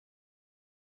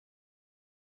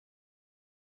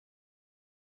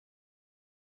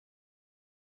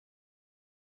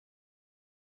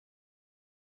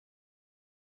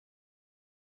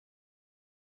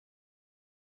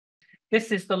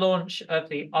This is the launch of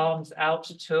the Arms Out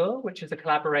Tour, which is a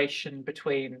collaboration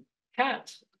between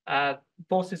CAAT,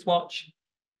 Forces Watch,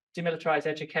 Demilitarise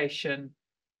Education,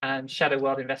 and Shadow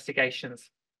World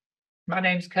Investigations. My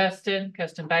name's Kirsten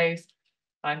Bays.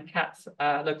 I'm CAAT's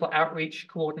local outreach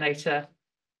coordinator,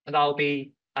 and I'll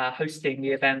be hosting the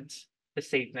event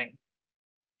this evening.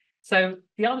 So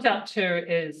the Arms Out Tour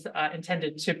is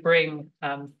intended to bring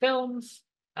films,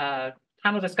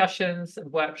 panel discussions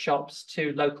and workshops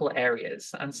to local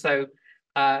areas. And so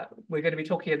we're going to be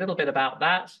talking a little bit about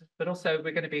that, but also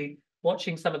we're going to be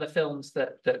watching some of the films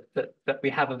that we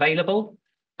have available,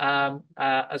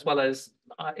 as well as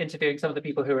interviewing some of the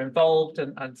people who are involved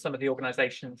and some of the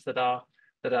organizations that are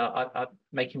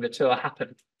making the tour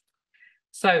happen.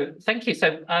 So thank you.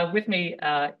 So with me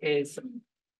is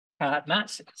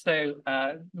Matt. So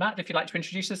Matt, if you'd like to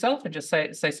introduce yourself and just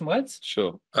say some words.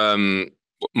 Sure.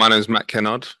 My name is Matt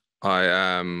Kennard. I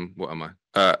am, what am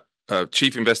I?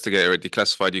 Chief Investigator at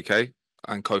Declassified UK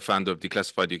and co-founder of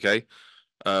Declassified UK,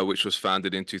 which was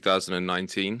founded in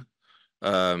 2019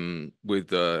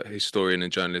 with historian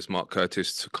and journalist Mark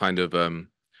Curtis to kind of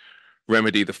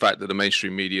remedy the fact that the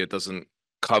mainstream media doesn't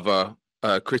cover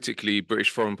critically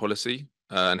British foreign policy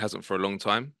and hasn't for a long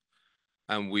time.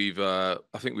 And I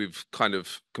think we've kind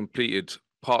of completed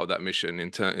part of that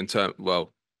mission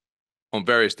well, on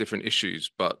various different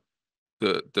issues, but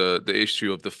the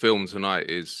issue of the film tonight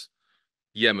is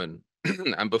Yemen.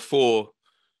 And before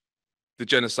the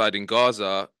genocide in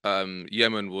Gaza,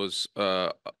 Yemen was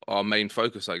our main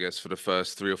focus, I guess, for the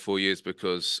first 3 or 4 years,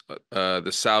 because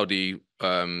the Saudi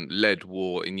led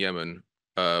war in Yemen,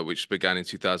 which began in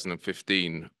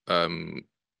 2015,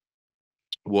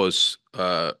 was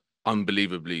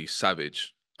unbelievably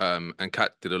savage. And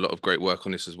CAAT did a lot of great work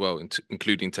on this as well,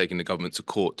 including taking the government to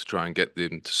court to try and get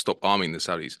them to stop arming the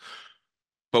Saudis.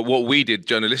 But what we did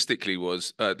journalistically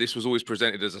was this was always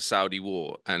presented as a Saudi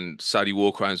war, and Saudi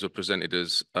war crimes were presented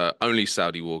as only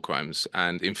Saudi war crimes.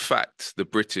 And in fact, the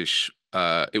British,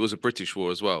 it was a British war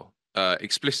as well,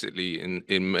 explicitly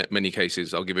in many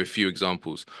cases. I'll give a few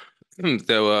examples.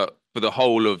 There were, for the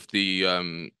whole of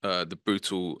the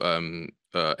brutal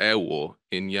air war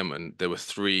in Yemen, there were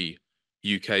 3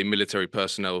 UK military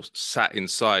personnel sat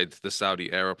inside the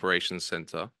Saudi Air Operations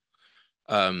Center.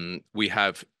 We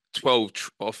have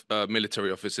 12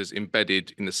 military officers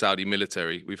embedded in the Saudi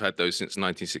military. We've had those since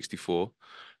 1964.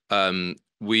 The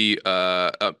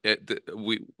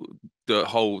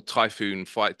whole Typhoon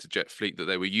fighter jet fleet that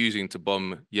they were using to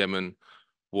bomb Yemen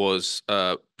was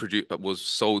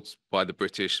sold by the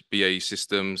British BAE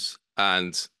Systems,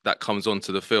 and that comes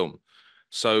onto the film.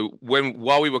 So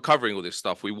while we were covering all this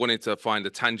stuff, we wanted to find a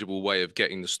tangible way of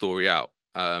getting the story out.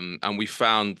 And we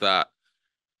found that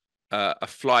a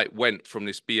flight went from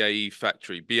this BAE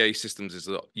factory. BAE Systems is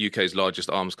the UK's largest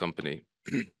arms company.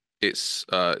 It's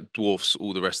dwarfs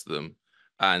all the rest of them.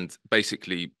 And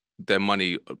basically their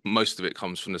money, most of it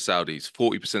comes from the Saudis.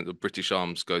 40% of British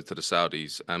arms go to the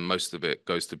Saudis, and most of it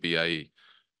goes to BAE.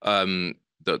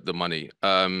 The money.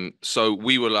 So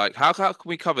we were like, how can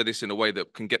we cover this in a way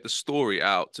that can get the story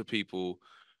out to people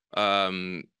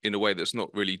in a way that's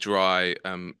not really dry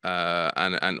and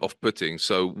off-putting?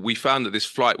 So we found that this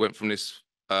flight went from this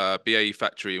BAE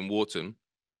factory in Warton,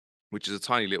 which is a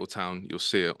tiny little town, you'll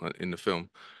see it in the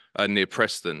film, near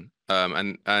Preston.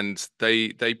 And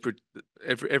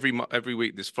every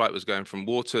week this flight was going from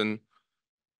Warton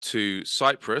to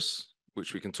Cyprus,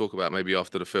 which we can talk about maybe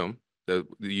after the film.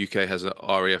 The UK has an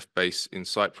RAF base in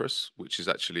Cyprus, which is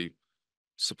actually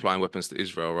supplying weapons to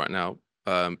Israel right now,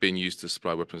 being used to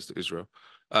supply weapons to Israel.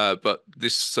 But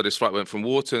this flight went from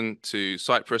Warton to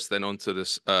Cyprus, then on to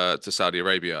to Saudi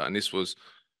Arabia, and this was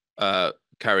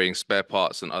carrying spare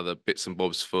parts and other bits and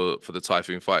bobs for the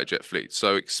Typhoon fighter jet fleet.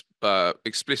 So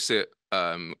explicit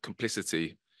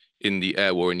complicity in the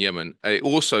air war in Yemen. It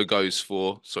also goes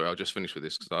for, sorry, I'll just finish with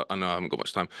this because I know I haven't got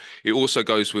much time. It also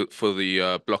goes for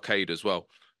the blockade as well,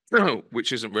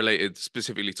 which isn't related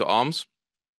specifically to arms,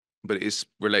 but it is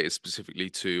related specifically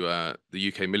to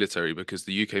the UK military, because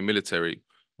the UK military,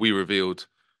 we revealed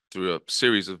through a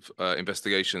series of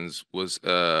investigations, was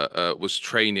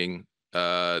training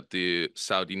the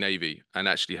Saudi Navy, and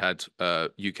actually had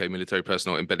UK military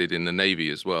personnel embedded in the Navy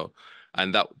as well.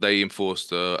 And that they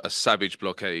enforced a savage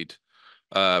blockade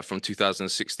from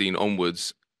 2016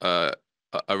 onwards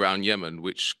around Yemen,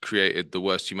 which created the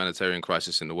worst humanitarian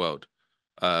crisis in the world.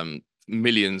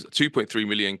 2.3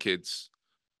 million kids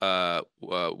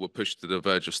were pushed to the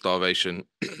verge of starvation.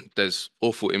 There's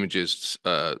awful images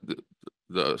that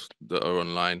are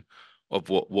online of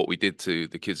what we did to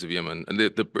the kids of Yemen, and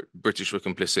the British were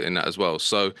complicit in that as well.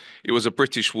 So it was a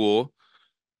British war.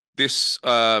 This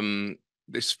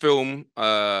this film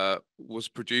was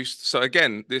produced. So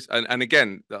again,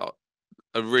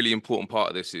 a really important part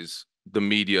of this is the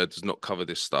media does not cover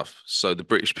this stuff. So the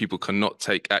British people cannot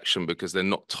take action because they're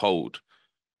not told.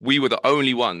 We were the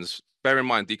only ones. Bear in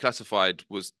mind, Declassified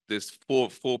was there's four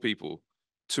people,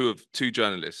 two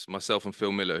journalists, myself and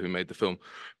Phil Miller, who made the film.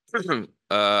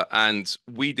 And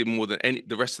we did more than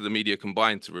the rest of the media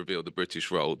combined to reveal the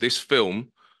British role. This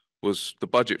film was, the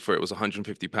budget for it was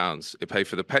 £150. It paid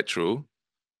for the petrol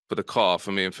for the car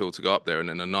for me and Phil to go up there, and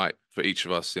then a night for each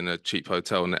of us in a cheap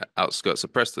hotel on the outskirts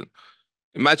of Preston.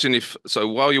 Imagine so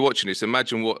while you're watching this,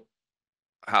 imagine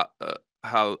how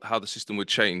the system would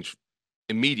change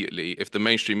immediately if the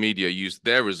mainstream media used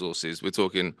their resources. We're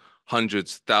talking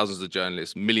hundreds, thousands of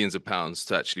journalists, millions of pounds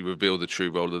to actually reveal the true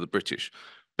role of the British.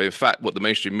 But in fact, what the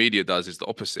mainstream media does is the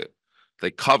opposite.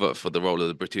 They cover for the role of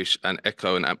the British and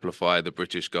echo and amplify the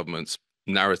British government's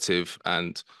narrative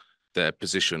and their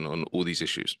position on all these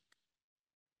issues.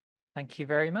 Thank you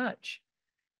very much.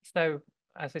 So,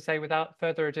 as I say, without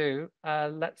further ado,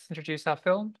 let's introduce our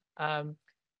film,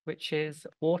 which is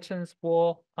Wartons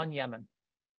War on Yemen.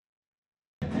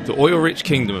 The oil-rich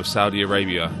kingdom of Saudi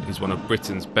Arabia is one of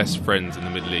Britain's best friends in the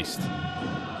Middle East.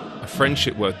 A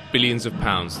friendship worth billions of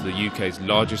pounds to the UK's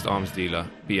largest arms dealer,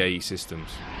 BAE Systems.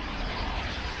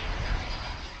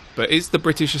 But is the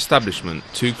British establishment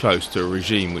too close to a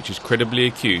regime which is credibly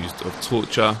accused of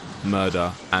torture,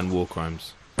 murder and war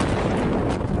crimes?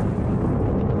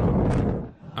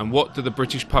 And what do the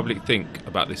British public think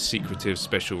about this secretive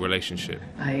special relationship?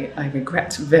 I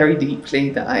regret very deeply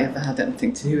that I ever had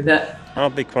anything to do with it.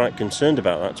 I'd be quite concerned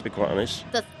about that, to be quite honest.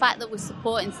 The fact that we're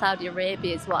supporting Saudi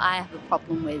Arabia is what I have a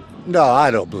problem with. No, I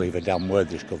don't believe a damn word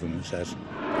this government says.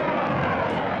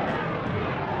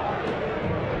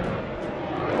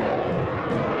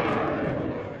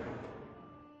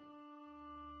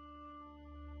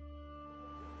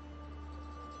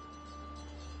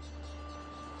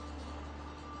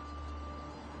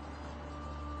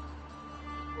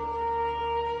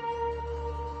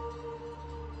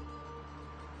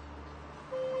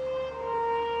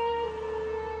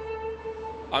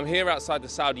 I'm here outside the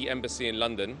Saudi embassy in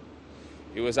London.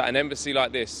 It was at an embassy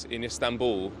like this in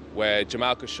Istanbul where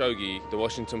Jamal Khashoggi, the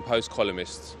Washington Post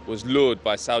columnist, was lured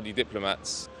by Saudi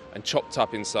diplomats and chopped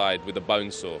up inside with a bone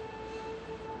saw.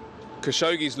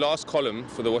 Khashoggi's last column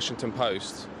for the Washington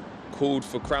Post called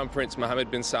for Crown Prince Mohammed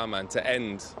bin Salman to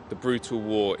end the brutal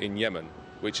war in Yemen,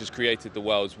 which has created the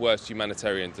world's worst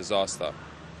humanitarian disaster.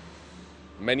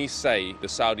 Many say the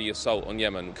Saudi assault on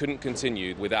Yemen couldn't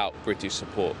continue without British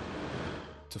support.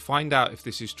 To find out if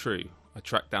this is true, I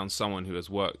tracked down someone who has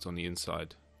worked on the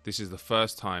inside. This is the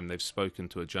first time they've spoken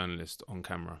to a journalist on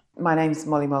camera. My name's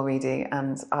Molly Mulready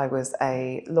and I was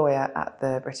a lawyer at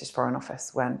the British Foreign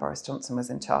Office when Boris Johnson was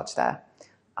in charge there.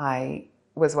 I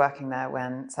was working there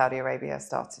when Saudi Arabia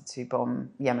started to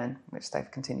bomb Yemen, which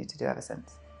they've continued to do ever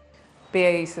since.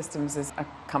 BAE Systems is a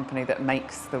company that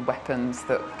makes the weapons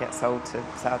that get sold to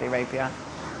Saudi Arabia.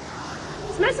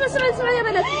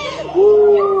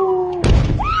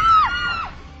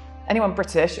 Anyone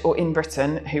British or in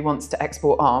Britain who wants to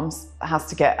export arms has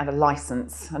to get a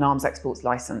licence, an arms exports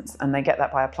licence, and they get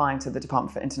that by applying to the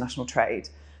Department for International Trade.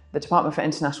 The Department for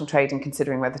International Trade, in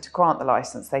considering whether to grant the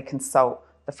licence, they consult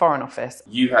the Foreign Office.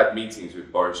 You had meetings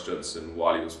with Boris Johnson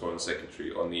while he was Foreign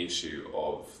Secretary on the issue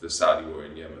of the Saudi war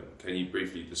in Yemen. Can you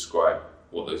briefly describe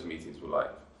what those meetings were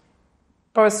like?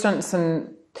 Boris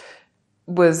Johnson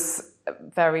was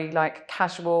very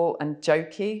casual and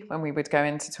jokey when we would go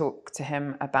in to talk to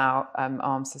him about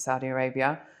arms to Saudi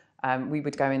Arabia. We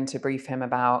would go in to brief him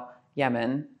about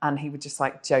Yemen and he would just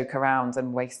joke around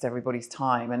and waste everybody's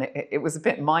time. And it was a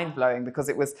bit mind-blowing because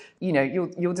it was,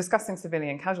 you're discussing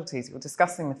civilian casualties, you're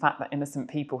discussing the fact that innocent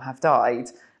people have died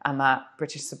and that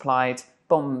British supplied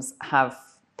bombs have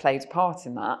played a part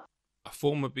in that. A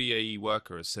former BAE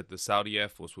worker has said the Saudi Air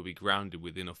Force will be grounded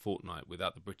within a fortnight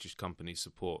without the British company's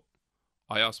support.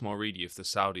 I asked Mulready if the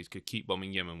Saudis could keep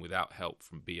bombing Yemen without help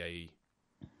from BAE.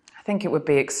 I think it would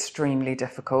be extremely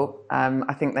difficult.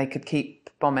 I think they could keep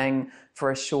bombing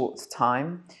for a short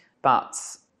time, but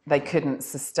they couldn't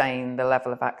sustain the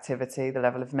level of activity, the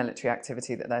level of military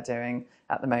activity that they're doing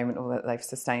at the moment, or that they've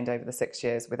sustained over the 6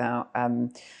 years without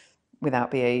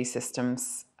BAE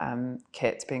Systems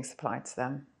kit being supplied to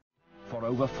them. For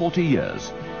over 40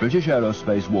 years, British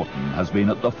Aerospace Warton has been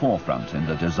at the forefront in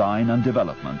the design and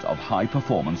development of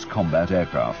high-performance combat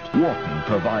aircraft. Warton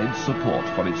provides support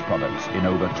for its products in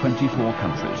over 24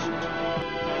 countries.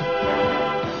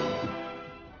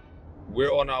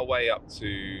 We're on our way up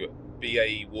to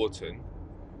BAE Warton,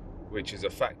 which is a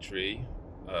factory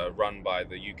run by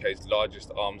the UK's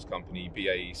largest arms company,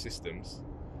 BAE Systems.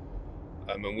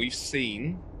 And we've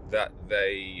seen that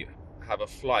they have a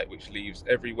flight which leaves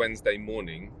every Wednesday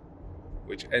morning,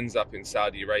 which ends up in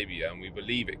Saudi Arabia, and we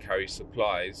believe it carries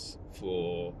supplies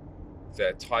for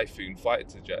their Typhoon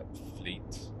fighter jet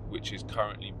fleet, which is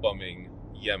currently bombing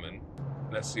Yemen.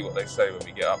 Let's see what they say when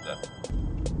we get up there.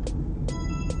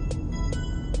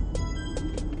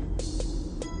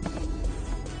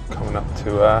 Coming up to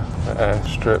the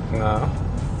airstrip now.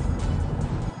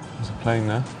 There's a plane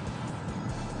there.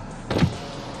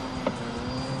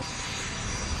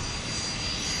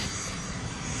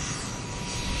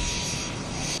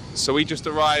 So we just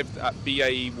arrived at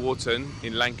BAE Warton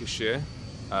in Lancashire,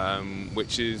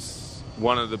 which is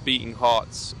one of the beating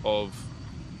hearts of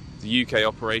the UK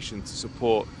operation to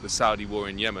support the Saudi war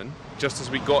in Yemen. Just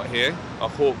as we got here, a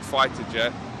Hawk fighter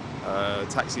jet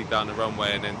taxied down the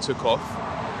runway and then took off.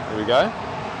 Here we go.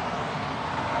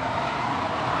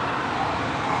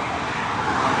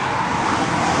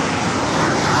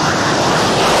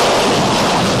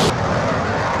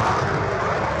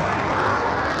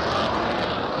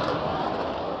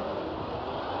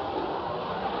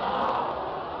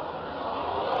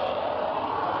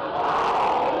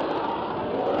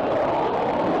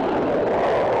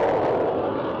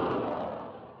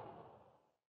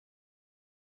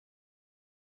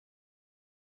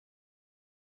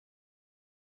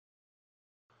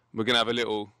 We're going to have a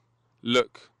little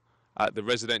look at the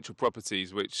residential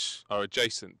properties which are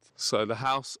adjacent. So the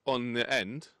house on the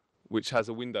end, which has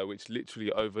a window which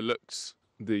literally overlooks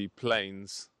the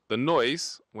planes. The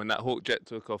noise when that Hawk jet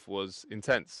took off was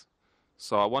intense.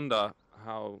 So I wonder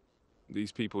how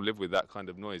these people live with that kind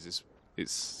of noise.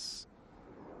 It's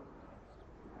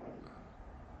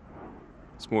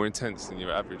more intense than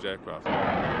your average aircraft.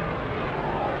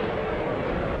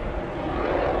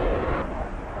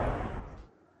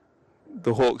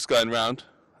 The Hawk's going round.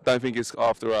 I don't think it's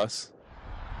after us.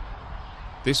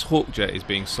 This Hawk jet is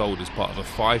being sold as part of a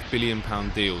 £5 billion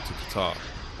deal to Qatar,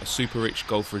 a super-rich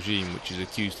Gulf regime which is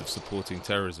accused of supporting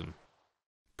terrorism.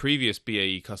 Previous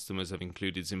BAE customers have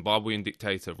included Zimbabwean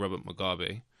dictator Robert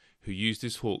Mugabe, who used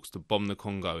his Hawks to bomb the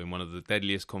Congo in one of the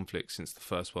deadliest conflicts since the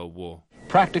First World War.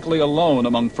 Practically alone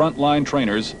among frontline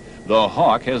trainers, the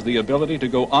Hawk has the ability to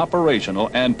go operational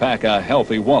and pack a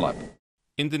healthy wallop.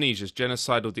 Indonesia's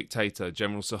genocidal dictator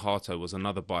General Suharto was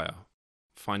another buyer,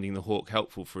 finding the Hawk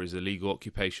helpful for his illegal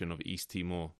occupation of East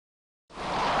Timor.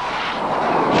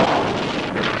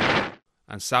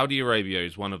 And Saudi Arabia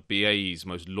is one of BAE's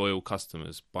most loyal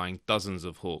customers, buying dozens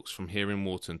of Hawks from here in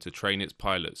Warton to train its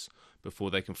pilots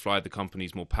before they can fly the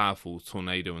company's more powerful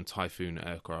Tornado and Typhoon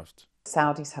aircraft.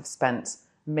 Saudis have spent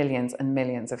millions and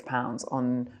millions of pounds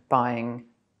on buying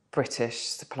British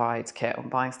supplied kit, on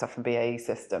buying stuff from BAE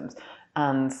Systems.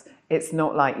 And it's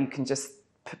not like you can just,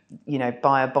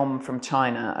 buy a bomb from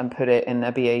China and put it in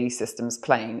a BAE Systems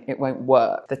plane. It won't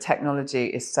work. The technology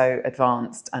is so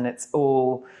advanced, and it's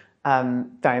all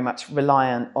very much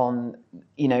reliant on,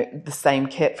 the same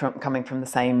kit coming from the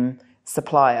same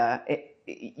supplier.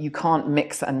 You can't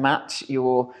mix and match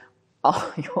your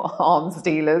arms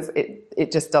dealers.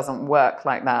 It just doesn't work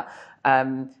like that.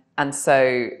 And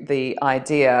so the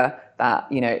idea that,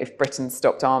 if Britain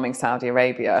stopped arming Saudi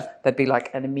Arabia, there'd be like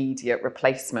an immediate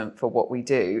replacement for what we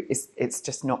do, it's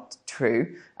just not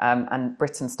true. And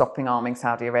Britain stopping arming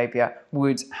Saudi Arabia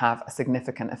would have a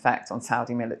significant effect on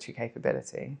Saudi military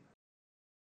capability.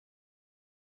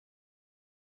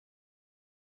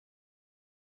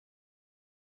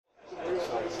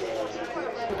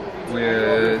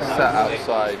 We're sat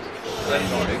outside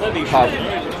the pub,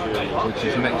 which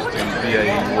is next to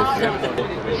BAE Warton,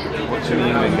 watching the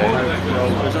England game.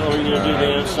 Is that what you're going to do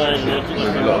there outside?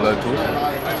 With a lot of locals.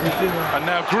 And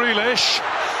now Grealish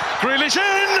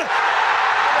in!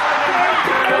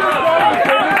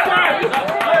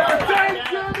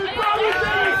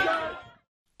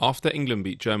 After England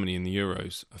beat Germany in the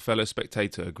Euros, a fellow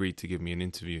spectator agreed to give me an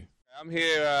interview. I'm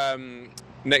here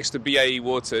next to BAE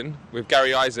Warton with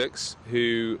Gary Isaacs,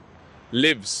 who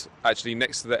lives actually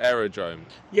next to the aerodrome.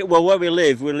 Yeah, well, where we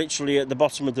live, we're literally at the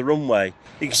bottom of the runway.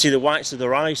 You can see the whites of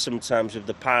their eyes sometimes of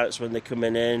the pilots when they're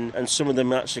coming in, and some of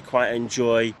them actually quite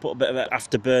enjoy, put a bit of an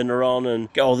afterburner on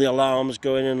and get all the alarms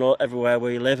going and everywhere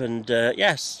where you live. And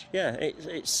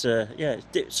it's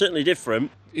certainly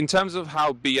different. In terms of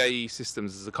how BAE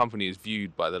Systems as a company is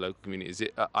viewed by the local community, is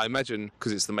it? I imagine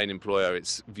because it's the main employer,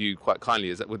 it's viewed quite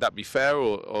kindly. Would that be fair,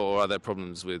 or are there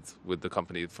problems with the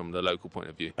company from the local point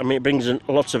of view? I mean, it brings a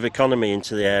lot of economy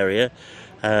into the area.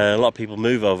 A lot of people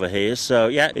move over here, so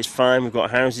yeah, it's fine. We've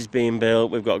got houses being built,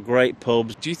 we've got great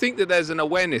pubs. Do you think that there's an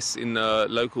awareness in the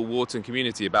local Warton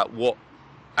community about what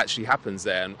actually happens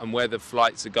there, and where the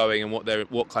flights are going, and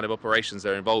what kind of operations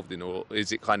they're involved in, or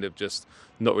is it kind of just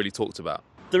not really talked about?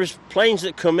 There's planes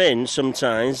that come in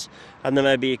sometimes, and there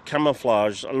may be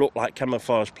camouflage, look like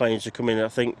camouflage planes that come in. I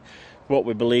think what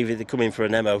we believe is they come in for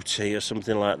an MOT or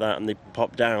something like that, and they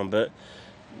pop down, but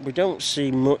we don't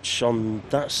see much on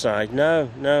that side.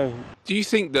 No. Do you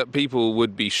think that people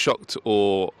would be shocked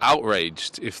or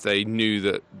outraged if they knew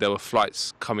that there were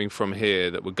flights coming from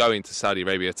here that were going to Saudi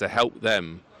Arabia to help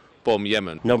them bomb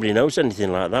Yemen? Nobody knows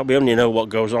anything like that. We only know what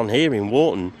goes on here in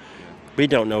Warton. We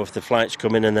don't know if the flights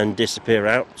come in and then disappear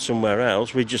out somewhere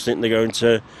else. We just think they're going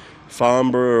to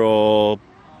Farnborough or,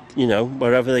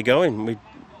 wherever they're going.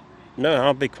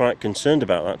 I'd be quite concerned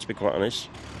about that, to be quite honest.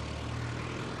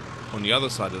 On the other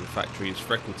side of the factory is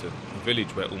Freckleton, a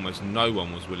village where almost no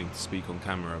one was willing to speak on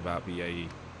camera about BAE.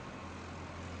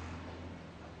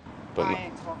 But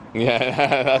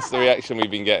yeah, that's the reaction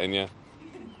we've been getting, yeah.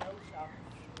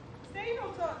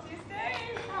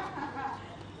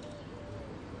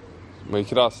 We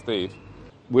could ask Steve.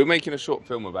 We're making a short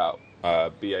film about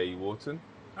BAE Warton.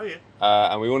 Oh, yeah.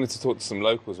 And we wanted to talk to some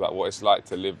locals about what it's like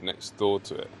to live next door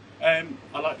to it. I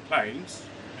like the planes,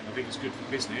 and I think it's good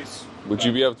for business. Would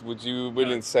you be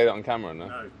willing to say that on camera?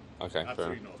 No. Okay,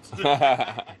 absolutely fair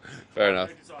enough. Fair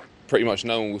enough. Pretty much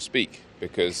no one will speak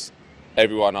because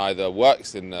everyone either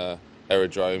works in the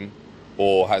aerodrome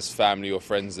or has family or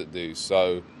friends that do.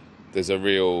 So there's a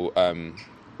real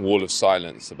wall of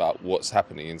silence about what's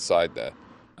happening inside there.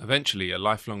 Eventually, a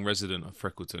lifelong resident of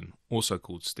Freckleton, also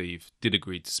called Steve, did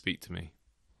agree to speak to me.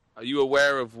 Are you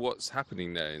aware of what's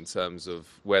happening there in terms of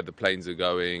where the planes are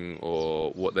going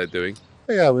or what they're doing?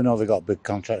 Yeah, we know they've got big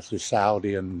contracts with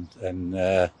Saudi and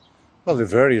the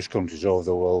various countries over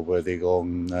the world where they go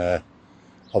and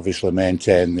obviously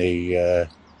maintain the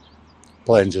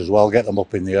planes as well, get them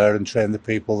up in the air and train the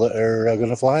people that are going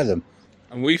to fly them.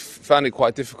 And we've found it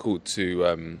quite difficult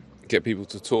to get people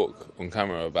to talk on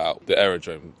camera about the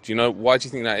aerodrome. Why do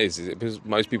you think that is? Is it because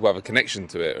most people have a connection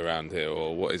to it around here,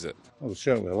 or what is it? Well,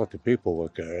 certainly a lot of people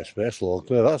work at aerospace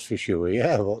locally, that's for sure,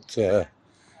 yeah, but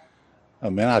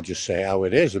I just say how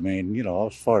it is.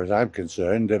 As far as I'm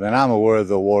concerned, I'm aware of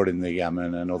the war in the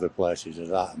Yemen and other places of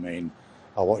that.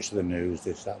 I watch the news,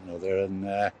 this, that and other, and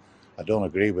I don't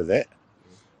agree with it.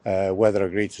 Whether I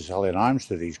agree to selling arms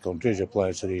to these countries or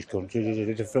planes to these countries is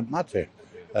a different matter.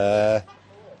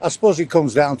 I suppose it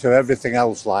comes down to everything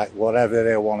else, like whatever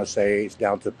they want to say, it's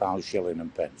down to pounds, shilling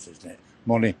and pence, isn't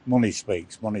it? Money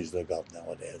speaks, money's the god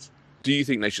nowadays. Do you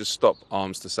think they should stop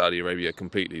arms to Saudi Arabia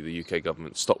completely, the UK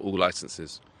government, stop all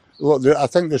licences? Look, I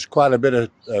think there's quite a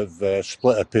bit of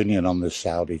split opinion on this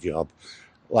Saudi job.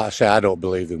 Like I say, I don't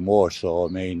believe in war, so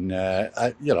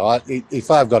if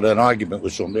I've got an argument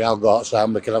with somebody, I'll go outside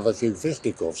and we can have a few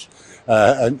fisticuffs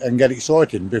and get it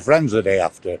sorted and be friends the day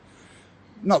after.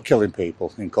 Not killing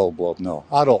people in cold blood, no.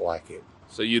 I don't like it.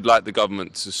 So you'd like the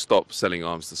government to stop selling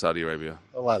arms to Saudi Arabia?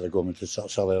 I'd like the government to stop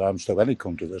selling arms to any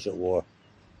country that's at war.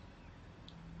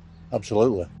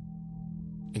 Absolutely.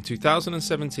 In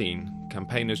 2017,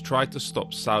 campaigners tried to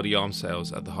stop Saudi arms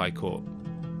sales at the High Court.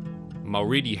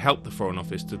 Mulready helped the Foreign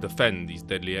Office to defend these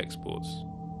deadly exports.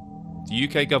 The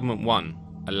UK government won,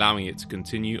 allowing it to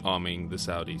continue arming the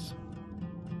Saudis.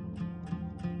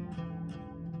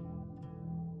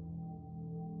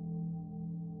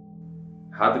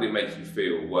 How did it make you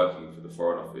feel working for the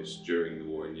Foreign Office during the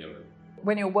war in Yemen?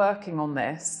 When you're working on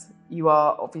this, you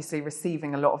are obviously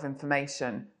receiving a lot of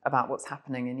information about what's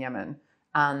happening in Yemen,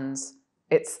 and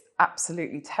it's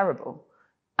absolutely terrible.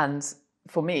 And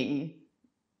for me,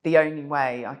 the only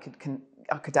way I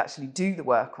could actually do the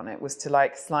work on it was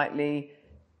to slightly,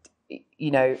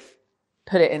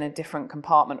 put it in a different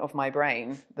compartment of my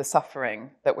brain, the suffering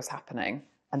that was happening,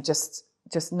 and just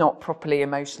not properly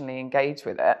emotionally engage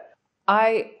with it.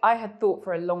 I had thought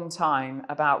for a long time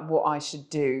about what I should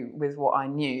do with what I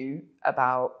knew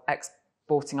about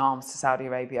exporting arms to Saudi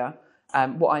Arabia,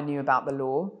 what I knew about the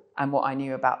law and what I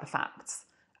knew about the facts.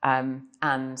 And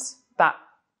that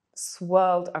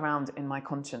swirled around in my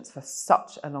conscience for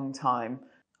such a long time.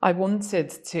 I wanted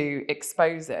to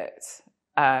expose it,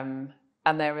 and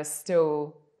there are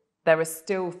still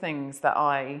things that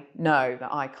I know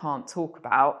that I can't talk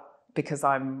about because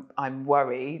I'm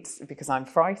worried, because I'm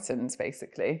frightened,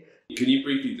 basically. Can you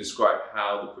briefly describe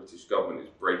how the British government is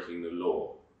breaking the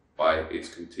law by its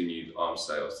continued arms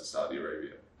sales to Saudi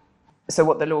Arabia? So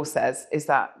what the law says is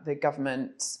that the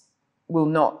government will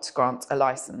not grant a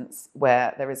licence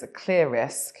where there is a clear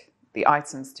risk the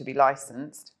items to be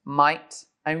licensed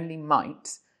only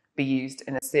might be used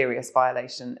in a serious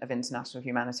violation of international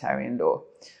humanitarian law.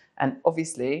 And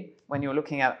obviously, when you're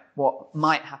looking at what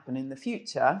might happen in the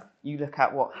future, you look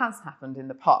at what has happened in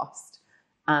the past.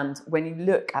 And when you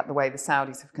look at the way the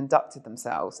Saudis have conducted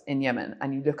themselves in Yemen,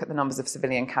 and you look at the numbers of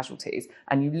civilian casualties,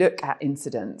 and you look at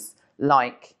incidents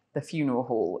like the funeral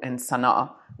hall in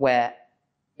Sana'a, where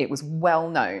it was well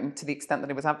known to the extent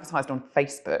that it was advertised on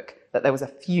Facebook that there was a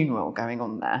funeral going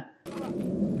on there.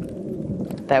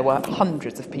 There were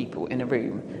hundreds of people in a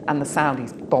room, and the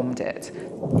Saudis bombed it.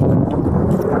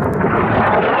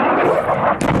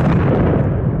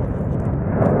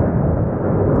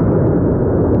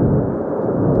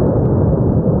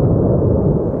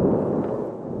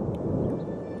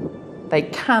 They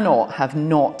cannot have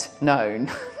not known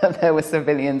that there were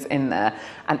civilians in there.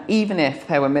 And even if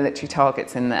there were military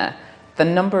targets in there, the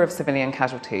number of civilian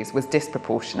casualties was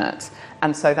disproportionate.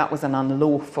 And so that was an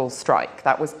unlawful strike.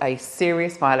 That was a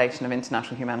serious violation of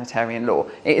international humanitarian law.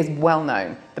 It is well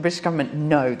known. The British government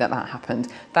know that that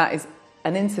happened. That is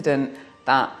an incident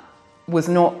that was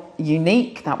not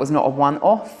unique. That was not a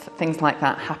one-off. Things like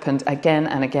that happened again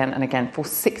and again and again for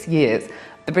 6 years.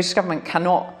 The British government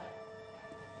cannot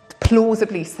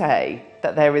plausibly say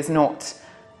that there is not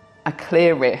a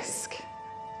clear risk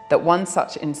that one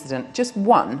such incident, just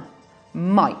one,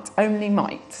 only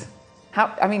might.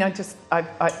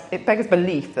 It beggars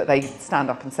belief that they stand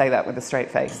up and say that with a straight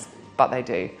face, but they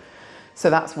do. So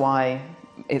that's why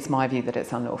it's my view that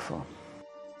it's unlawful.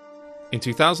 In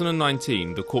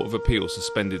 2019, the Court of Appeal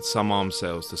suspended some arms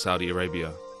sales to Saudi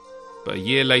Arabia, but a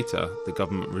year later, the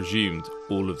government resumed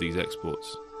all of these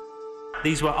exports.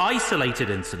 These were isolated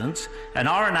incidents, and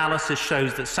our analysis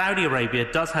shows that Saudi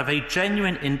Arabia does have a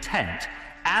genuine intent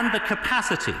and the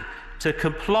capacity to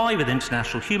comply with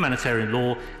international humanitarian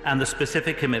law and the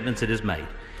specific commitments it has made.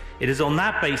 It is on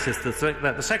that basis that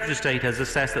the Secretary of State has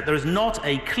assessed that there is not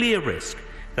a clear risk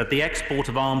that the export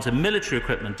of arms and military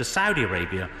equipment to Saudi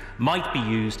Arabia might be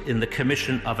used in the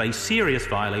commission of a serious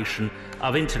violation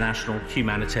of international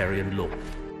humanitarian law.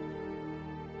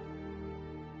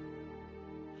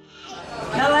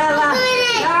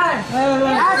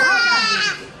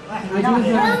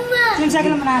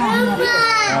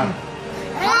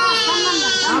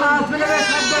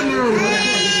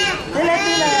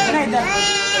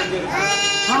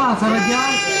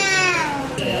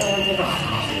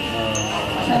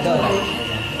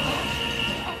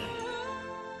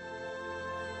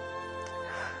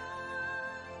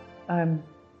 I'm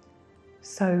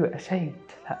so ashamed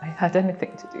that I had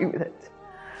anything to do with it.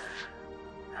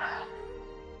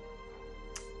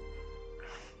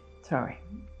 Sorry,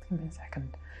 give me a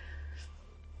second.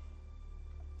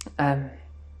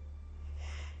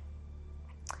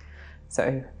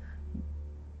 So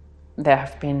there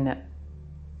have been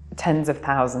tens of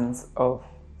thousands of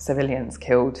civilians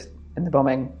killed in the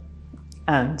bombing,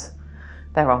 and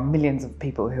there are millions of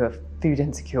people who are food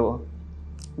insecure.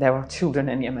 There are children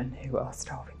in Yemen who are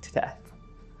starving to death.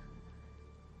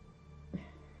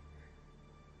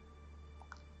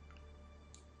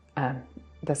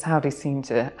 The Saudis seem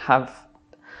to have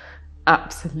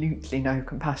absolutely no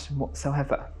compassion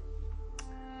whatsoever.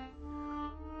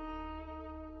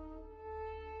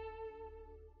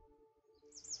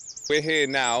 We're here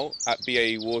now at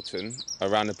BAE Warton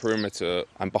around the perimeter,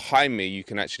 and behind me you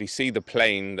can actually see the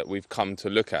plane that we've come to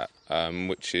look at,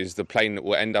 which is the plane that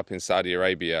will end up in Saudi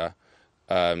Arabia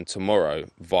tomorrow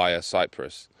via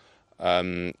Cyprus.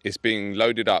 It's being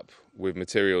loaded up with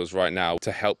materials right now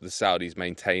to help the Saudis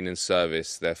maintain and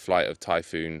service their flight of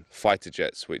Typhoon fighter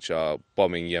jets, which are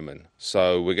bombing Yemen.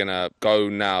 So we're going to go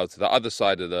now to the other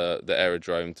side of the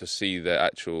aerodrome to see the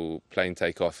actual plane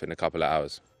take off in a couple of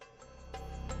hours.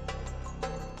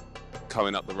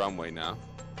 Coming up the runway now.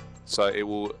 So it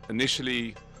will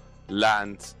initially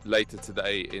land later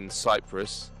today in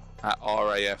Cyprus at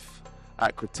RAF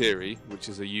Akrotiri, which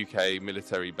is a UK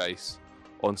military base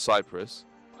on Cyprus.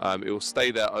 It will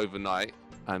stay there overnight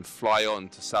and fly on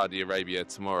to Saudi Arabia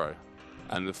tomorrow.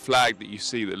 And the flag that you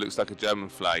see that looks like a German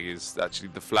flag is actually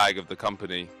the flag of the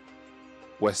company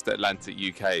West Atlantic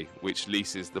UK, which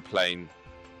leases the plane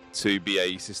to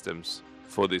BAE Systems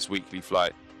for this weekly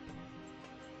flight.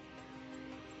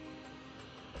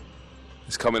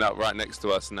 It's coming up right next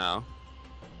to us now.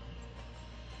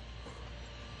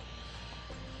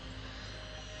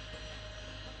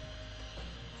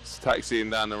 It's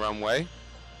taxiing down the runway.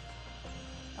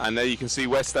 And there you can see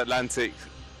West Atlantic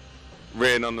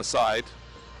rearing on the side.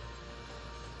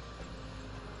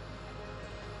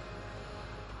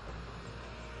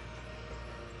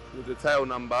 With the tail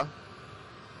number.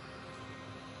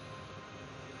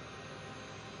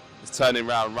 It's turning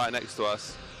round right next to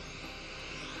us.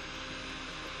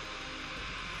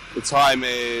 The time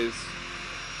is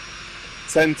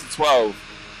 10 to 12.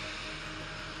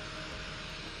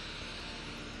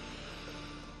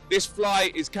 This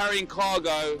flight is carrying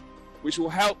cargo which will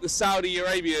help the Saudi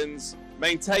Arabians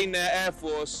maintain their air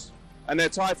force and their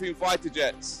Typhoon fighter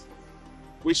jets,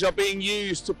 which are being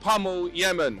used to pummel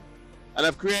Yemen and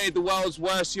have created the world's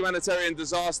worst humanitarian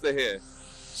disaster here.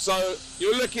 So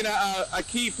you're looking at a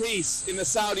key piece in the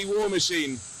Saudi war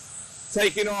machine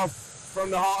taking off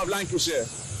from the heart of Lancashire.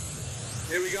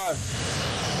 Here we go.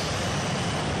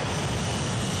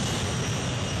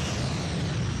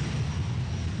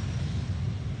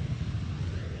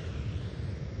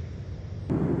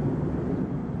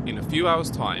 In a few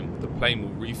hours' time, the plane will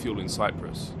refuel in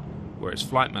Cyprus, where its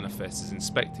flight manifest is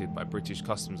inspected by British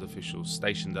customs officials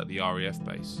stationed at the RAF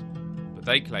base. But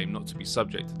they claim not to be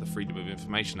subject to the Freedom of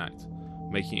Information Act,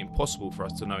 making it impossible for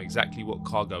us to know exactly what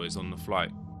cargo is on the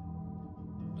flight.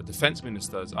 The Defence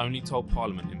Minister has only told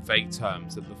Parliament in vague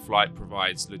terms that the flight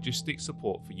provides logistic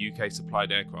support for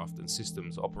UK-supplied aircraft and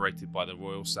systems operated by the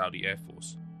Royal Saudi Air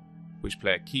Force, which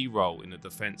play a key role in the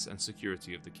defence and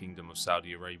security of the Kingdom of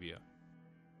Saudi Arabia.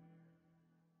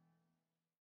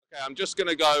 Okay, I'm just going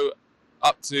to go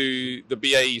up to the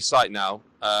BAE site now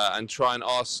and try and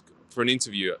ask for an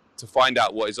interview to find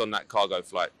out what is on that cargo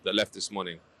flight that left this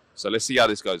morning. So let's see how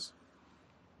this goes.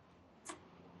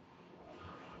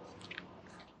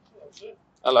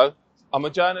 Hello, I'm a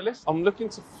journalist. I'm looking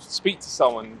to speak to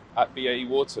someone at BAE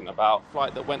Warton about a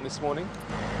flight that went this morning.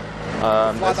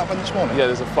 Flight that went this morning? Yeah,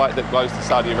 there's a flight that goes to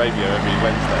Saudi Arabia every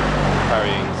Wednesday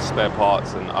carrying spare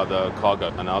parts and other cargo,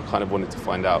 and I kind of wanted to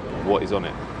find out what is on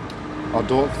it. I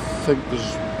don't think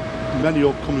there's many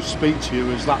who'll come and speak to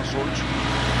you as that such.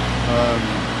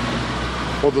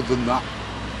 Other than that,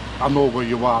 I know where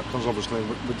you are because obviously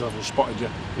we'd have spotted you.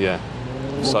 Yeah.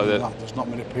 So there's not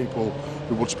many people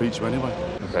who would speak to you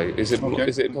anyway. Okay. Is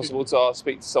it possible to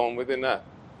speak to someone within there?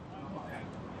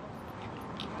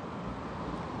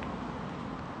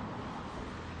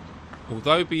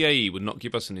 Although BAE would not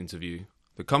give us an interview,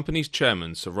 the company's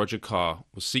chairman, Sir Roger Carr,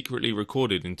 was secretly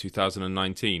recorded in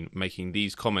 2019 making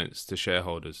these comments to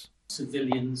shareholders.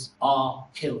 Civilians are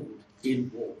killed in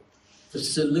war. The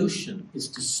solution is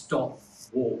to stop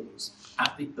wars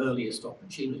at the earliest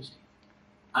opportunity.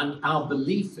 And our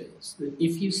belief is that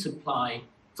if you supply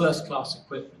first-class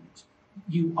equipment,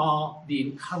 you are the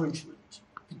encouragement,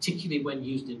 particularly when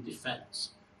used in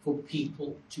defence, for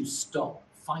people to stop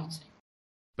fighting.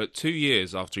 But 2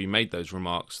 years after he made those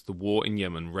remarks, the war in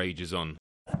Yemen rages on.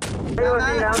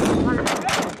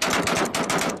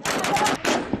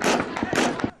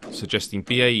 Suggesting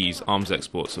BAE's arms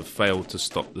exports have failed to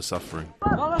stop the suffering.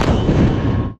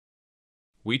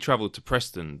 We travelled to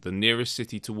Preston, the nearest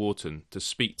city to Warton, to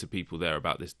speak to people there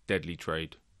about this deadly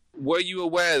trade. Were you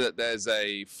aware that there's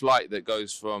a flight that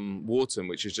goes from Warton,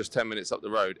 which is just 10 minutes up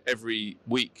the road, every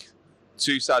week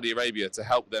to Saudi Arabia to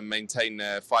help them maintain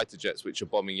their fighter jets which are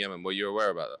bombing Yemen? Were you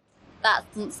aware about that?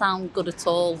 That doesn't sound good at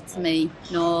all to me,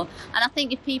 no. And I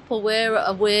think if people were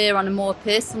aware on a more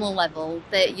personal level,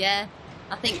 that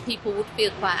I think people would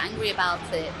feel quite angry about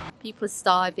it. People are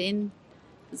starving.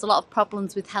 There's a lot of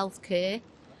problems with healthcare,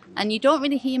 and you don't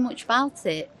really hear much about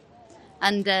it.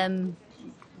 And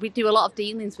we do a lot of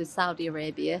dealings with Saudi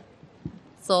Arabia,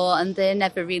 and they're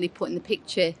never really put in the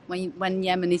picture when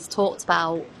Yemen is talked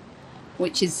about,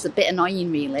 which is a bit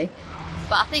annoying, really.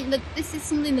 But I think that this is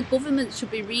something the government should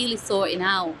be really sorting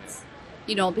out,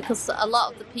 because a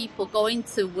lot of the people going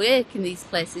to work in these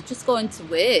places just going to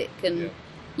work, and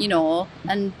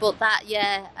but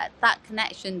that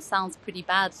connection sounds pretty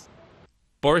bad.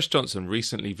 Boris Johnson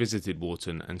recently visited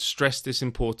Warton and stressed its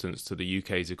importance to the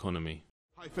UK's economy.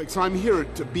 Hi folks, I'm here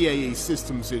at BAE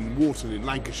Systems in Warton in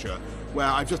Lancashire, where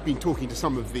I've just been talking to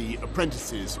some of the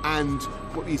apprentices, and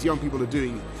what these young people are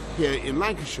doing here in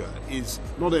Lancashire is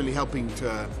not only helping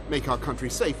to make our country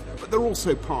safe, but they're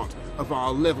also part of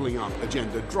our levelling up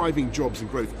agenda, driving jobs and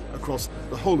growth across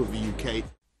the whole of the UK.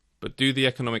 But do the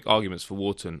economic arguments for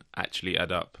Warton actually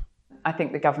add up? I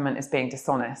think the government is being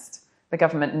dishonest. The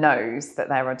government knows that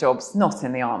there are jobs not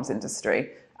in the arms industry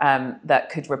that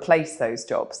could replace those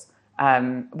jobs.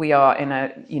 We are in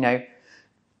a,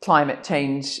 climate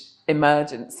change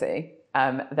emergency.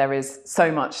 There is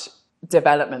so much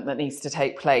development that needs to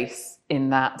take place in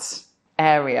that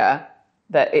area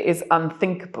that it is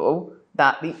unthinkable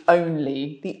that the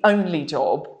only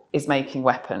job is making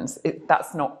weapons.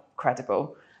 That's not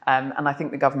credible. And I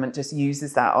think the government just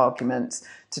uses that argument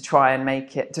to try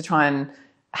and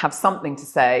have something to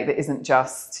say that isn't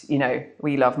just,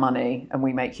 we love money and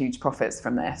we make huge profits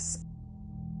from this.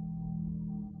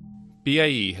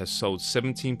 BAE has sold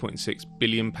 £17.6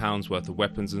 billion worth of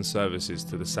weapons and services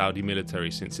to the Saudi military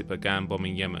since it began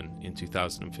bombing Yemen in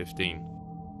 2015.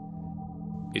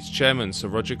 Its chairman, Sir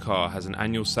Roger Carr, has an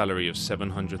annual salary of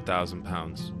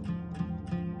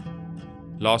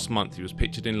 £700,000. Last month, he was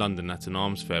pictured in London at an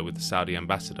arms fair with the Saudi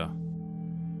ambassador.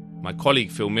 My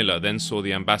colleague Phil Miller then saw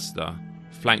the ambassador,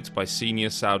 flanked by senior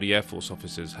Saudi Air Force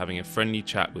officers, having a friendly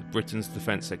chat with Britain's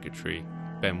Defence Secretary,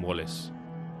 Ben Wallace.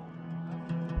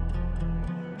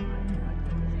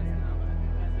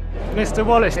 Mr.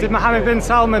 Wallace, did Mohammed bin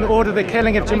Salman order the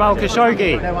killing of Jamal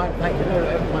Khashoggi?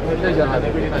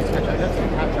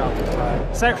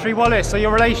 Secretary Wallace, are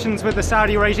your relations with the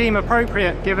Saudi regime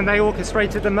appropriate, given they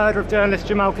orchestrated the murder of journalist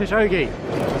Jamal Khashoggi?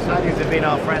 Saudis have been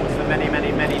our friends for many,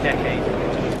 many, many decades.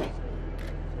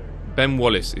 Ben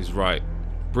Wallace is right.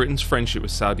 Britain's friendship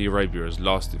with Saudi Arabia has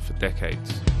lasted for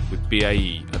decades, with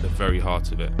BAE at the very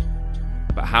heart of it.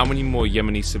 But how many more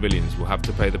Yemeni civilians will have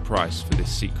to pay the price for this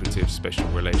secretive special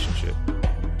relationship?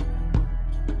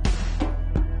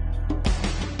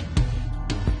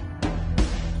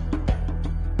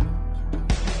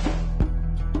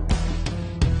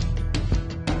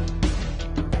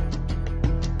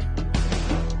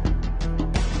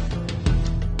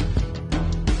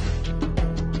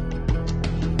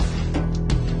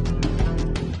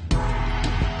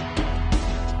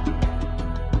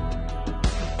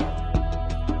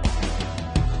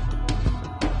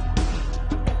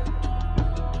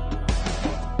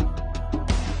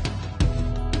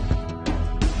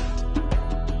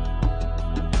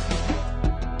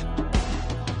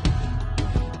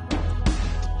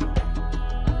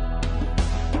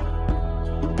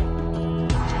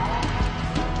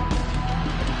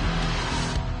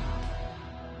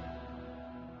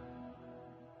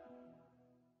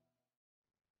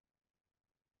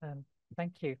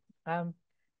 Thank you.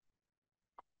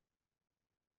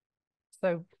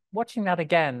 So watching that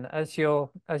again, as you're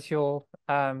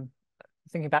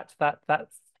thinking back to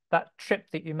that trip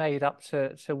that you made up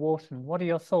to Warton, what are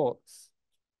your thoughts?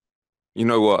 You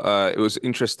know what? It was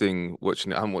interesting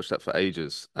watching it. I haven't watched that for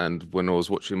ages. And when I was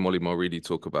watching Molly Mulready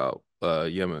talk about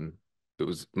Yemen, it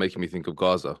was making me think of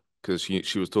Gaza, because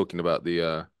she was talking about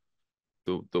the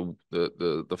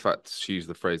fact, she used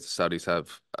the phrase, the Saudis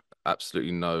have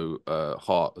absolutely no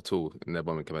heart at all in their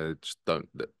bombing campaign. They just don't.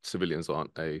 That civilians aren't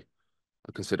a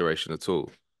consideration at all,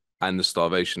 and the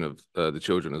starvation of the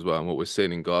children as well. And what we're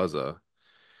seeing in Gaza,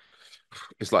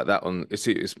 it's like that on.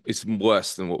 It's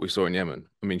worse than what we saw in Yemen.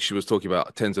 I mean, she was talking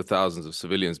about tens of thousands of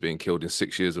civilians being killed in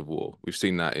 6 years of war. We've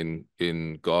seen that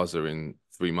in Gaza in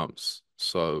 3 months.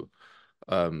 So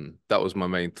that was my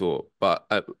main thought. But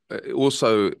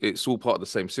also, it's all part of the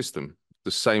same system, the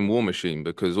same war machine,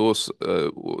 because also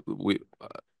we,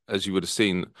 as you would have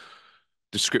seen,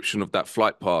 description of that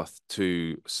flight path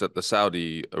to the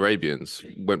Saudi Arabians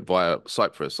went via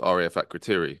Cyprus, RAF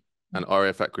Akrotiri, and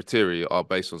RAF Akrotiri are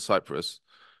based on Cyprus,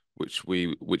 which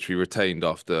we retained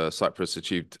after Cyprus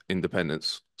achieved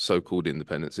independence, so-called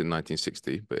independence, in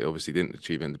 1960, but it obviously didn't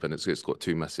achieve independence. It's got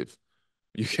 2 massive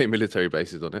UK military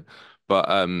bases on it, but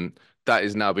that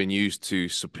is now being used to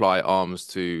supply arms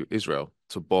to Israel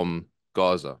to bomb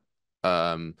Gaza,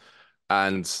 and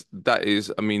that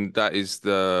is, I mean, that is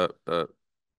the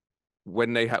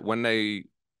when they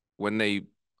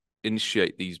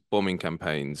initiate these bombing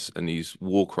campaigns and these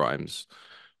war crimes,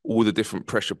 all the different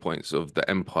pressure points of the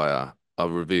empire are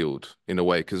revealed in a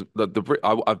way. Because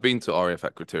I've been to RAF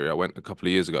Akrotiri. I went a couple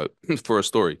of years ago for a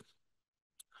story,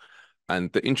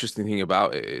 and the interesting thing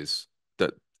about it is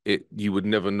that you would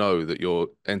never know that you're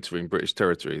entering British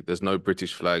territory. There's no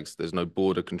British flags, there's no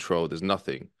border control, there's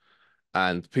nothing.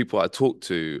 And people I talked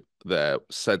to there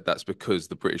said that's because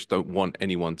the British don't want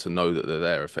anyone to know that they're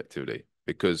there, effectively,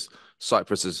 because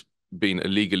Cyprus has been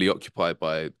illegally occupied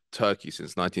by Turkey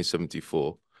since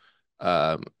 1974.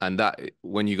 And that,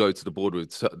 when you go to the border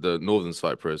with the northern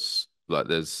Cyprus, like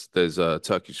there's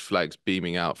Turkish flags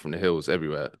beaming out from the hills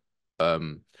everywhere.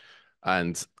 And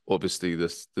obviously the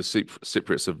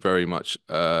Cypriots are very much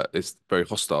it's very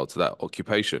hostile to that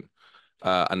occupation,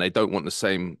 and they don't want the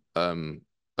same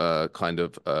kind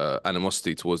of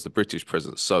animosity towards the British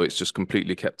presence. So it's just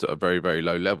completely kept at a very, very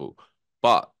low level.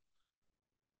 But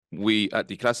we at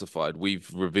Declassified, we've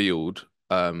revealed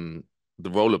the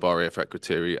role of RAF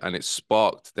Akrotiri, and it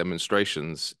sparked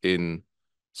demonstrations in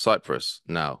Cyprus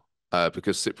now,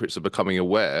 because Cypriots are becoming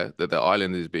aware that their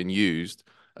island is being used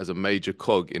as a major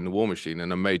cog in the war machine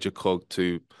and a major cog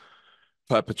to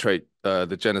perpetrate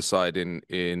the genocide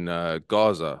in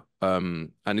Gaza.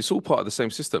 And it's all part of the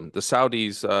same system. The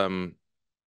Saudis,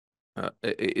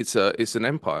 it's an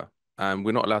empire, and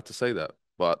we're not allowed to say that.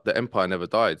 but the empire never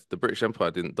died. The British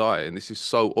Empire didn't die, and this is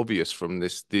so obvious from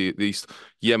these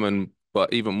Yemen,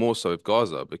 but even more so with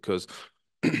Gaza, because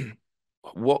if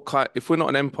we're not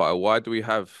an empire, why do we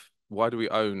have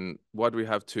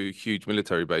two huge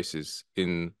military bases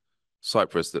in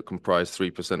Cyprus that comprise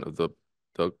 3% of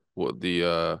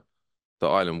the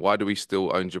island? Why do we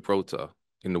still own Gibraltar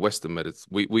in the Western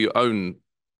Mediterranean? We own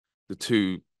the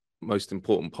two most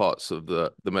important parts of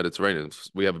the Mediterranean.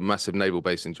 We have a massive naval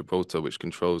base in Gibraltar, which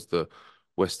controls the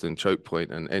western choke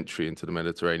point and entry into the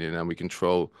Mediterranean, and we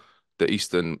control the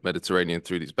eastern Mediterranean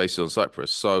through these bases on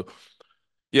Cyprus. So,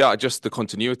 yeah, just the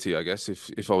continuity, I guess.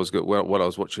 If I was while I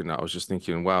was watching that, I was just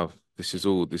thinking, wow, this is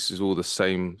all the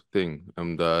same thing,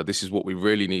 and this is what we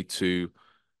really need to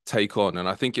take on. And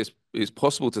I think it's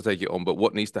possible to take it on, but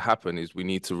what needs to happen is we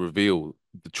need to reveal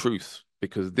the truth,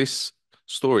 because this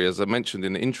story, as I mentioned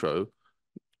in the intro,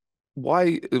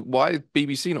 why is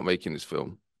BBC not making this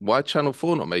film? Why Channel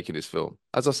 4 not making this film?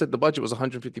 As I said, the budget was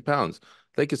 £150.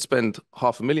 They could spend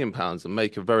 £500,000 and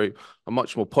make a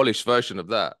much more polished version of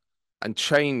that, and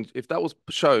change. If that was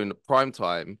shown prime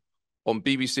time on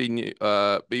BBC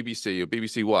or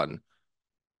BBC One,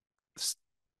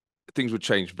 things would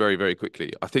change very, very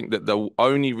quickly. I think that the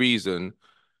only reason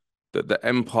that the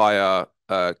empire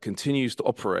continues to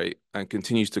operate and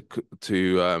continues to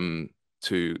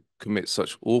commit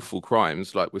such awful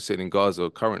crimes like we're seeing in Gaza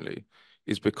currently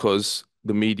is because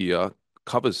the media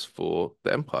covers for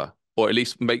the empire, or at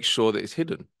least makes sure that it's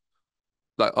hidden.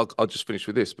 Like I'll just finish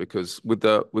with this, because with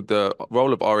the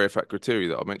role of RAF at Criteria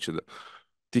that I mentioned, that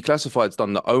Declassified's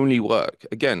done the only work.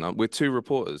 Again, we're two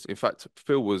reporters. In fact,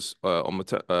 Phil was on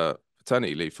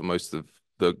paternity leave for most of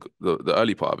the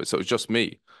early part of it, so it was just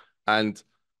me, and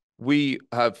we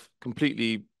have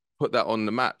completely put that on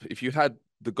the map. If you had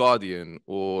The Guardian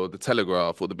or The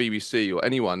Telegraph or the BBC or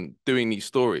anyone doing these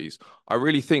stories, I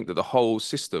really think that the whole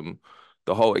system,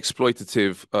 the whole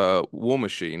exploitative war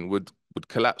machine would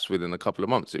collapse within a couple of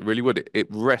months. It really would.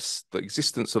 The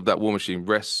existence of that war machine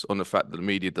rests on the fact that the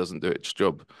media doesn't do its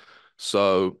job.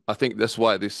 So I think that's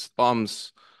why this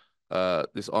arms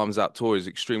out tour is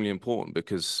extremely important,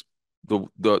 because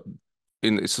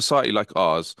in a society like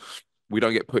ours, we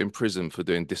don't get put in prison for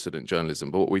doing dissident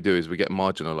journalism, but what we do is we get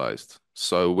marginalized.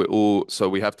 So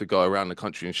we have to go around the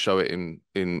country and show it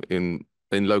in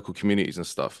local communities and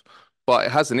stuff. But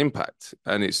it has an impact,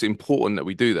 and it's important that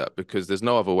we do that, because there's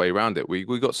no other way around it. We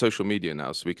got social media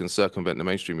now, so we can circumvent the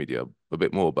mainstream media a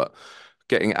bit more, but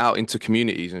getting out into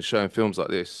communities and showing films like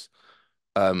this,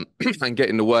 and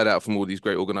getting the word out from all these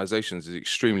great organizations is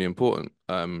extremely important.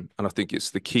 And I think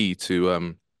it's the key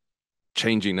to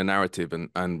changing the narrative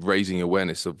and raising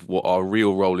awareness of what our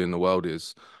real role in the world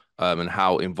is, and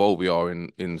how involved we are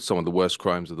in some of the worst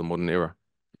crimes of the modern era.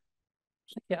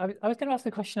 Yeah, I was going to ask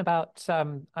a question about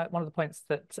one of the points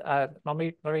that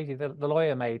Maridi, the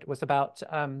lawyer, made was about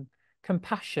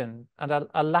compassion and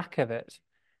a lack of it.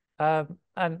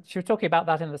 And she was talking about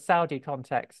that in the Saudi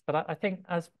context. But I think,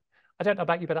 I don't know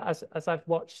about you, but as I've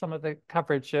watched some of the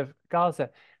coverage of Gaza,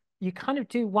 you kind of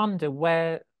do wonder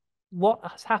what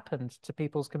has happened to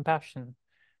people's compassion.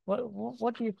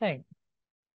 What do you think?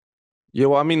 Yeah,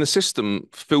 well, I mean, the system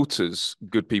filters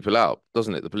good people out,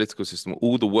 doesn't it? The political system,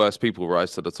 all the worst people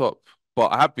rise to the top.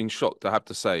 But I have been shocked, I have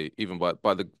to say, even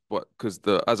because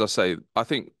as I say, I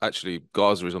think actually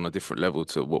Gaza is on a different level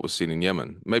to what was seen in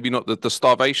Yemen. Maybe not the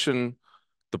starvation,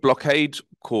 the blockade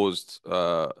caused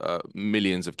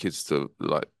millions of kids to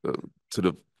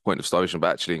the point of starvation, but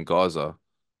actually in Gaza,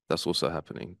 that's also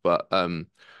happening. But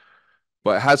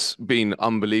it has been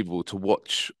unbelievable to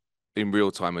watch in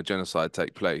real time a genocide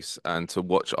take place, and to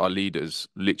watch our leaders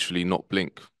literally not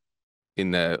blink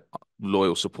in their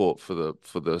loyal support for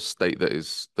the state that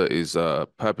is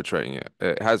perpetrating it.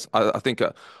 It has. I think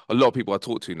a lot of people I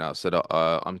talk to now said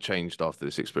I'm changed after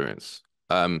this experience,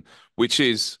 which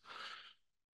is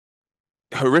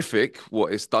horrific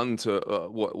what it's done to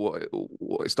what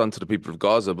it's done to the people of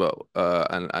Gaza, but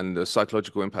and the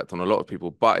psychological impact on a lot of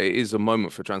people. But it is a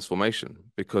moment for transformation,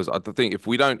 because I think if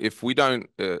we don't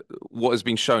what has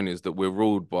been shown is that we're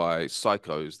ruled by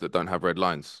psychos that don't have red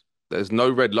lines. There's no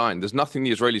red line. There's nothing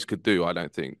the Israelis could do, I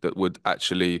don't think, that would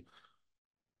actually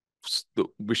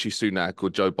Rishi Sunak or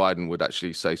Joe Biden would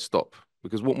actually say stop.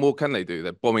 Because what more can they do?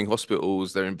 They're bombing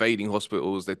hospitals, they're invading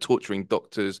hospitals, they're torturing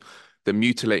doctors, they're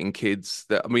mutilating kids.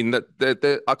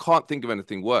 I can't think of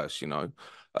anything worse, you know.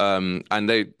 And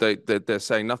they're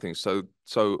saying nothing.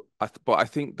 But I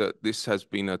think that this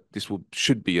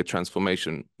should be a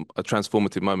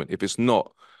transformative moment. If it's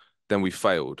not, then we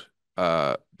failed.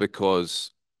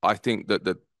 Because I think that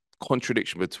the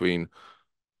contradiction between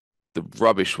the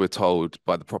rubbish we're told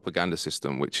by the propaganda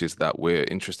system, which is that we're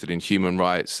interested in human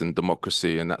rights and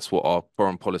democracy, and that's what our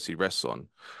foreign policy rests on.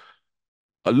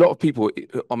 A lot of people,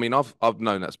 I mean, I've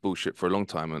known that's bullshit for a long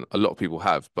time, and a lot of people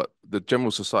have, but the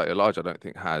general society at large, I don't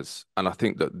think has. And I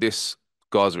think that this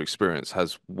Gaza experience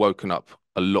has woken up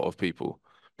a lot of people,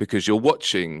 because you're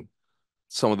watching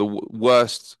some of the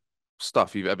worst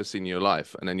stuff you've ever seen in your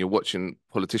life, and then you're watching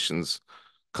politicians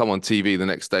come on TV the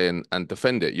next day and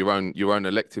defend it, your own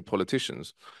elected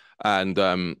politicians. And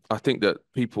I think that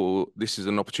this is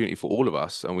an opportunity for all of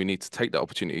us, and we need to take that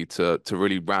opportunity to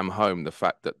really ram home the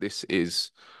fact that this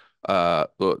is,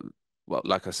 well,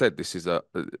 like I said, this is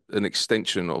an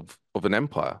extension of an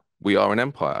empire. We are an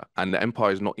empire, and the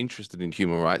empire is not interested in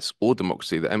human rights or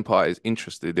democracy. The empire is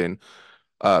interested in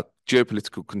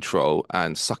geopolitical control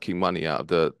and sucking money out of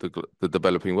the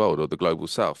developing world, or the global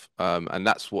south, and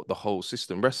that's what the whole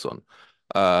system rests on.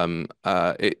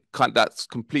 That's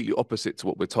completely opposite to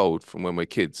what we're told from when we're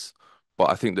kids, but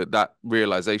I think that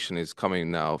realization is coming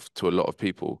now to a lot of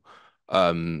people. I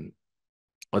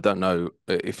don't know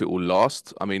if it will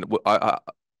last. I mean,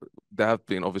 there have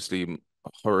been obviously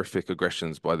horrific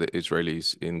aggressions by the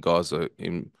Israelis in Gaza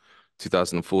in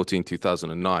 2014,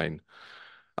 2009.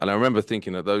 And I remember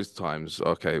thinking at those times,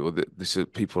 okay, well,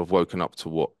 people have woken up to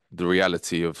what the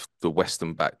reality of the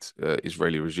Western-backed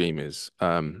Israeli regime is.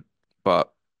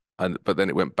 But then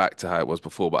it went back to how it was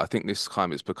before. But I think this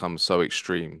time it's become so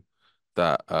extreme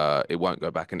that it won't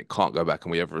go back, and it can't go back.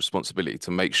 And we have a responsibility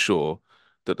to make sure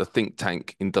that the think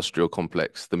tank industrial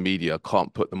complex, the media,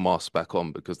 can't put the mask back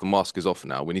on, because the mask is off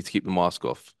now. We need to keep the mask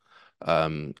off.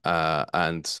 And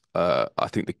I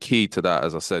think the key to that,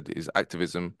 as I said, is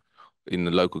activism in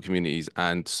the local communities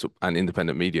and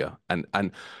independent media. And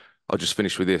I'll just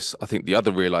finish with this. I think the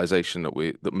other realization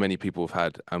that many people have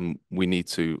had, and we need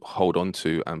to hold on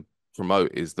to and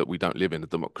promote, is that we don't live in a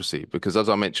democracy. Because as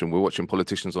I mentioned, we're watching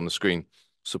politicians on the screen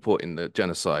supporting the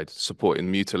genocide,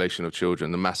 supporting mutilation of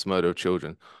children, the mass murder of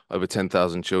children, over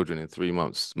 10,000 children in 3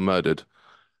 months murdered.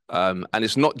 And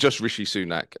it's not just Rishi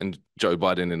Sunak and Joe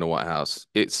Biden in the White House.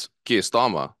 It's Keir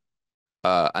Starmer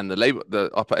and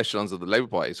the upper echelons of the Labour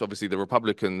Party. It's obviously the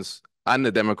Republicans and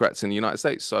the Democrats in the United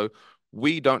States. So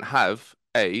we don't have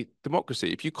a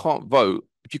democracy. If you can't vote,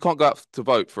 if you can't go out to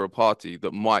vote for a party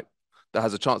that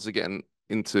has a chance of getting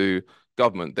into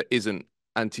government that isn't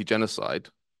anti-genocide,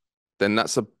 then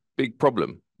that's a big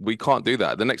problem. We can't do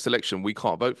that. The next election, we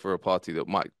can't vote for a party that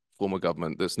might form a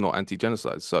government that's not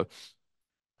anti-genocide. So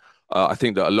I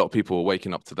think that a lot of people are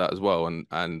waking up to that as well,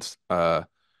 and the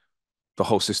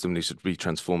whole system needs to be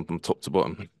transformed from top to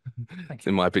bottom,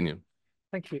 in my opinion.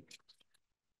 Thank you.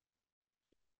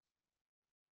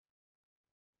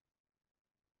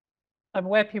 I'm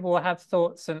aware people will have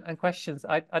thoughts and questions.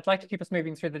 I'd like to keep us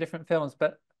moving through the different films,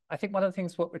 but I think one of the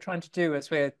things what we're trying to do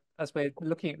as we're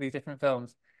looking at these different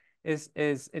films is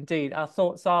indeed our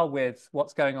thoughts are with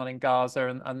what's going on in Gaza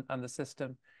and the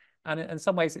system. And in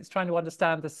some ways, it's trying to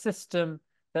understand the system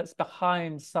that's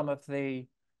behind some of the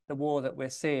war that we're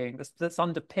seeing, that's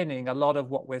underpinning a lot of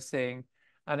what we're seeing,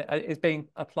 and it is being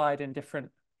applied in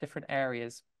different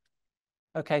areas.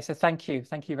 Okay, so thank you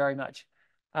very much.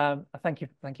 Thank you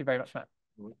very much, Matt.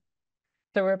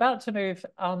 So we're about to move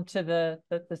on to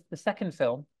the second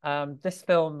film. This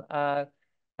film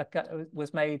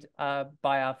was made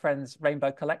by our friends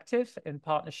Rainbow Collective in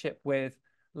partnership with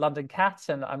London CAAT,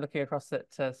 and I'm looking across at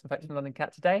some folks from London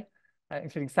CAAT today,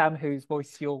 including Sam, whose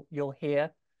voice you'll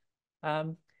hear.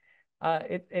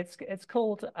 It's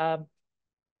called, and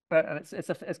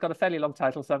it's got a fairly long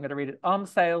title, so I'm going to read it: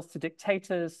 Arms Sales to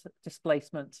Dictators,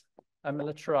 Displacement and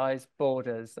Militarised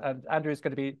Borders. And Andrew's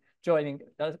going to be joining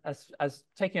as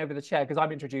taking over the chair, because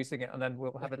I'm introducing it, and then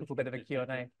we'll have a little bit of a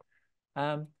Q&A.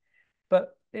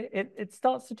 But it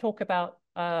starts to talk about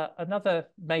another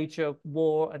major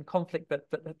war and conflict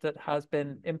that has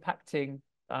been impacting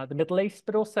the Middle East,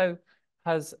 but also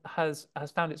has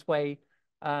found its way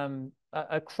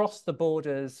across the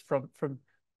borders from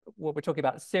what we're talking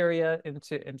about, Syria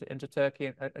into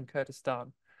Turkey and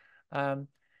Kurdistan. And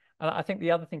I think the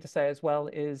other thing to say as well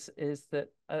is that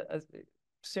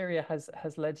Syria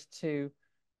has led to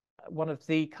one of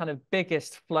the kind of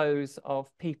biggest flows of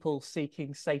people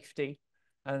seeking safety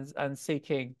and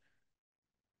seeking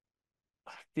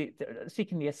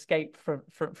the escape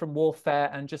from warfare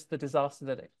and just the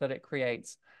disaster that it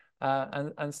creates.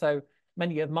 And so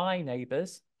many of my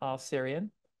neighbours are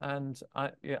Syrian, and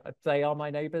they are my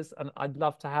neighbours, and I'd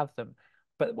love to have them.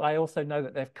 But I also know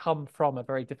that they've come from a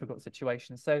very difficult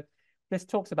situation. So this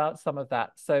talks about some of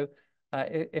that. So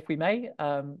if we may,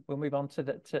 we'll move on to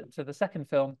the second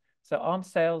film. So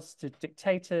Arms Sales to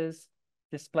Dictators,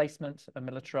 Displacement and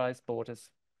Militarised Borders.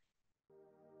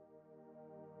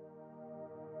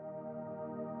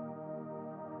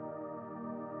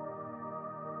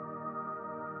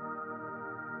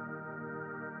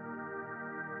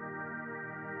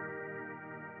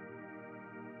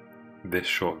 This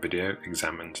short video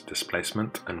examines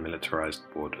displacement and militarised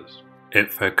borders.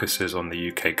 It focuses on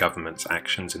the UK government's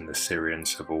actions in the Syrian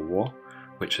civil war,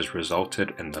 which has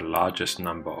resulted in the largest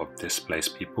number of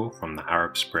displaced people from the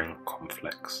Arab Spring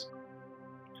conflicts.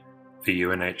 The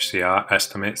UNHCR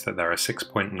estimates that there are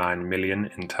 6.9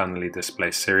 million internally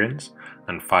displaced Syrians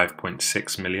and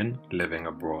 5.6 million living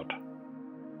abroad.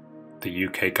 The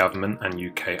UK government and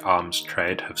UK arms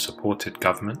trade have supported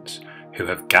governments who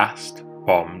have gassed,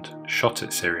 bombed, shot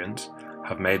at Syrians,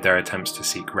 have made their attempts to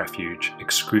seek refuge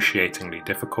excruciatingly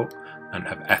difficult, and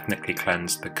have ethnically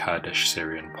cleansed the Kurdish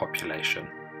Syrian population.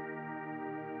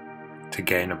 To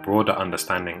gain a broader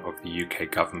understanding of the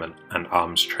UK government and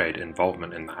arms trade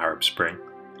involvement in the Arab Spring,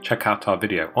 check out our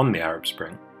video on the Arab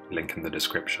Spring, link in the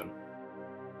description.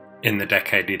 In the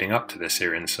decade leading up to the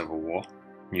Syrian civil war,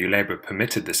 New Labour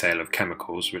permitted the sale of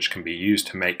chemicals which can be used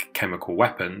to make chemical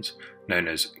weapons, known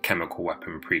as chemical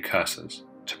weapon precursors,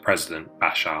 to President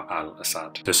Bashar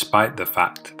al-Assad, despite the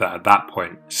fact that at that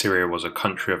point Syria was a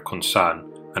country of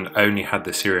concern and only had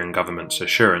the Syrian government's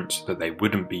assurance that they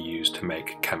wouldn't be used to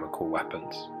make chemical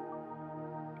weapons.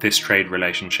 This trade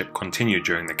relationship continued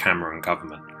during the Cameron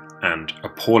government and,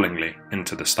 appallingly,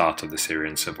 into the start of the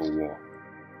Syrian civil war.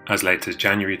 As late as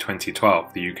January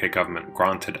 2012, the UK government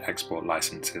granted export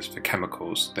licenses for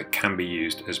chemicals that can be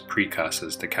used as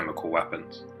precursors to chemical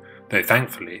weapons, though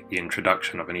thankfully the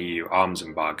introduction of an EU arms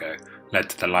embargo led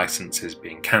to the licenses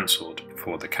being cancelled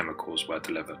before the chemicals were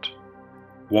delivered.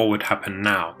 What would happen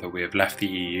now that we have left the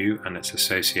EU and its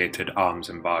associated arms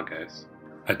embargoes?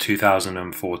 A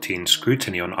 2014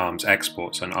 Scrutiny on Arms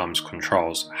Exports and Arms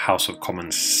Controls House of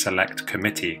Commons Select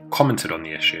Committee commented on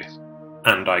the issue.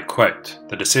 And I quote,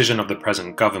 "The decision of the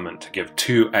present government to give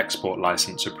 2 export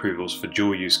license approvals for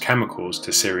dual-use chemicals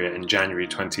to Syria in January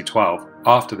 2012,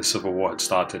 after the civil war had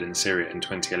started in Syria in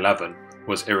 2011,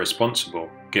 was irresponsible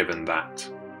given that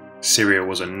Syria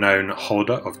was a known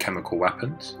holder of chemical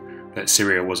weapons, that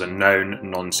Syria was a known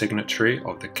non-signatory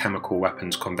of the Chemical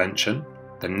Weapons Convention,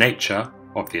 the nature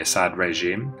of the Assad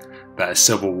regime, that a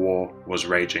civil war was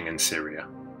raging in Syria."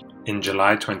 In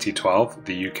July 2012,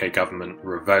 the UK government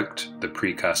revoked the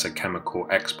precursor chemical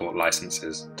export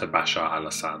licenses to Bashar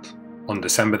al-Assad. On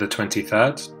December the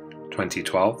 23rd,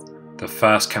 2012, the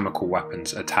first chemical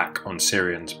weapons attack on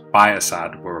Syrians by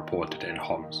Assad were reported in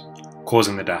Homs,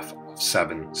 causing the death of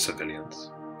 7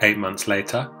 civilians. 8 months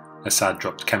later, Assad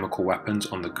dropped chemical weapons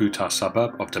on the Ghouta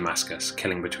suburb of Damascus,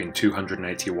 killing between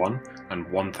 281 and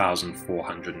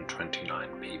 1,429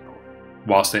 people.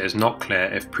 Whilst it is not clear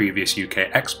if previous UK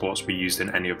exports were used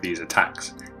in any of these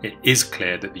attacks, it is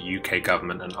clear that the UK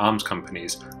government and arms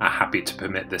companies are happy to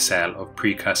permit the sale of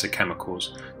precursor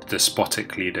chemicals to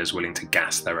despotic leaders willing to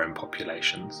gas their own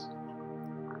populations.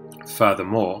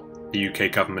 Furthermore, the UK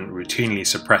government routinely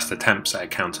suppressed attempts at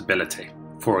accountability.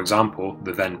 For example,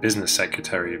 the then Business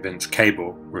Secretary Vince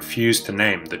Cable refused to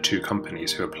name the 2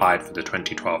 companies who applied for the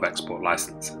 2012 export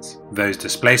licenses. Those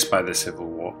displaced by the civil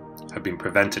war have been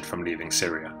prevented from leaving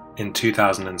Syria. In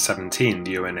 2017,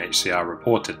 the UNHCR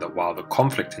reported that while the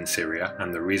conflict in Syria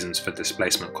and the reasons for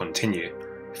displacement continue,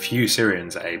 few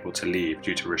Syrians are able to leave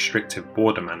due to restrictive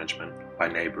border management by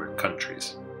neighbouring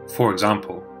countries. For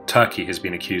example, Turkey has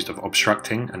been accused of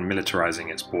obstructing and militarising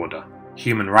its border.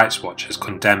 Human Rights Watch has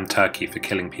condemned Turkey for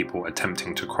killing people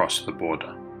attempting to cross the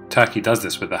border. Turkey does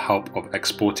this with the help of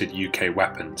exported UK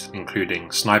weapons,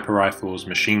 including sniper rifles,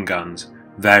 machine guns,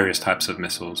 various types of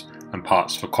missiles, and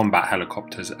parts for combat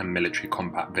helicopters and military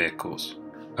combat vehicles.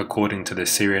 According to the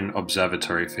Syrian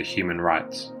Observatory for Human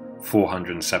Rights,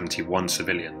 471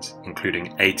 civilians,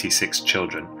 including 86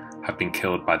 children, have been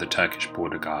killed by the Turkish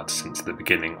border guards since the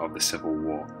beginning of the civil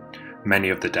war. Many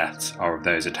of the deaths are of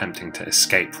those attempting to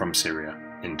escape from Syria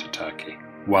into Turkey.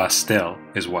 Worse still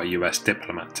is what a US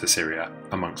diplomat to Syria,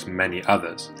 amongst many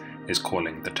others, is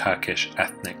calling the Turkish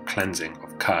ethnic cleansing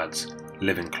of Kurds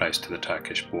living close to the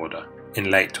Turkish border. In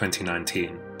late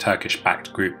 2019,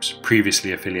 Turkish-backed groups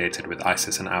previously affiliated with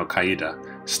ISIS and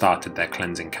Al-Qaeda started their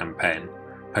cleansing campaign,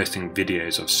 posting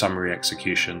videos of summary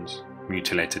executions,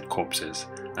 mutilated corpses,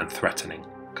 and threatening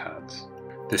Kurds.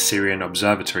 The Syrian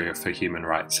Observatory for Human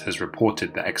Rights has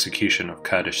reported the execution of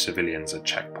Kurdish civilians at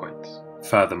checkpoints.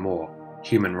 Furthermore,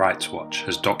 Human Rights Watch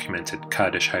has documented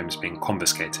Kurdish homes being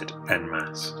confiscated en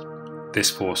masse.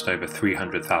 This forced over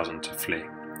 300,000 to flee.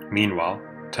 Meanwhile,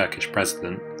 Turkish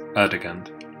President Erdogan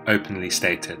openly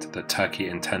stated that Turkey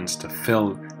intends to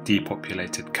fill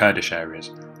depopulated Kurdish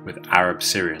areas with Arab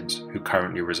Syrians who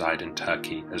currently reside in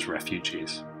Turkey as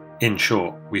refugees. In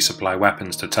short, we supply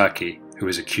weapons to Turkey, who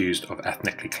is accused of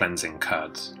ethnically cleansing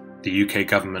Kurds. The UK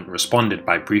government responded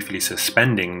by briefly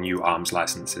suspending new arms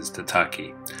licenses to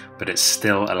Turkey, but it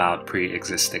still allowed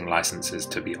pre-existing licenses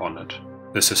to be honoured.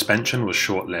 The suspension was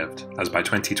short-lived, as by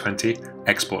 2020,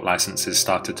 export licenses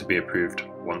started to be approved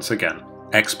once again.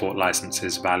 Export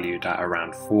licenses valued at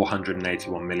around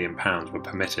 £481 million were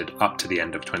permitted up to the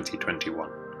end of 2021.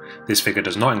 This figure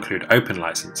does not include open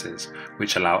licenses,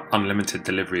 which allow unlimited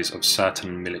deliveries of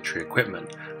certain military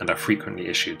equipment and are frequently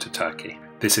issued to Turkey.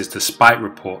 This is despite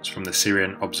reports from the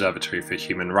Syrian Observatory for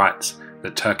Human Rights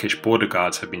that Turkish border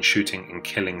guards have been shooting and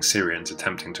killing Syrians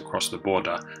attempting to cross the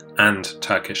border, and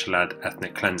Turkish-led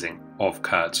ethnic cleansing of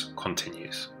Kurds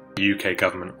continues. The UK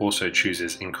government also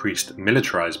chooses increased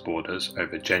militarised borders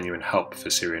over genuine help for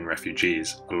Syrian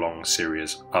refugees along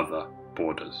Syria's other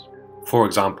borders. For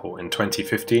example, in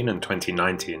 2015 and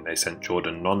 2019 they sent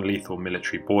Jordan non-lethal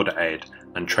military border aid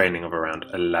and training of around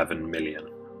 11 million.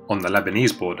 On the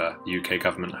Lebanese border, the UK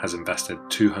government has invested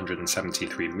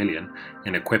 $273 million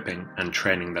in equipping and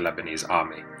training the Lebanese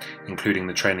army, including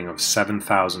the training of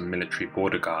 7,000 military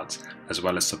border guards, as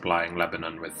well as supplying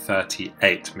Lebanon with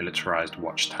 38 militarised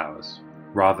watchtowers.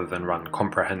 Rather than run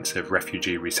comprehensive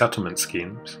refugee resettlement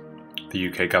schemes, the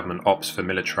UK government opts for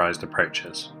militarised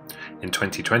approaches. In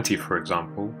 2020, for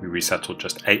example, we resettled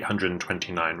just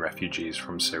 829 refugees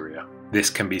from Syria. This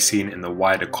can be seen in the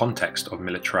wider context of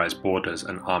militarised borders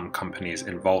and armed companies'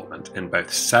 involvement in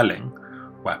both selling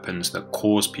weapons that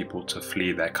cause people to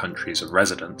flee their countries of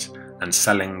residence and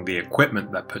selling the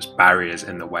equipment that puts barriers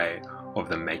in the way of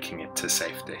them making it to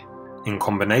safety. In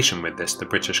combination with this, the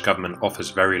British government offers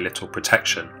very little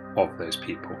protection of those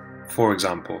people. For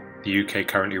example, the UK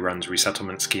currently runs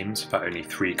resettlement schemes for only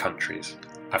 3 countries: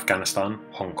 Afghanistan,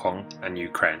 Hong Kong and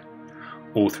Ukraine.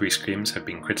 All 3 schemes have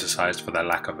been criticised for their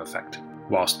lack of effect,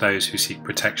 whilst those who seek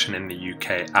protection in the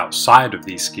UK outside of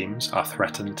these schemes are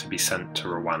threatened to be sent to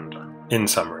Rwanda. In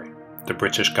summary, the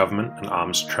British government and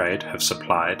arms trade have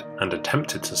supplied and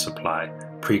attempted to supply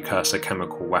precursor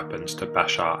chemical weapons to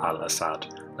Bashar al-Assad,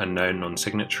 a known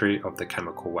non-signatory of the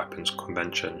Chemical Weapons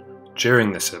Convention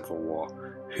during the Civil War,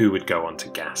 who would go on to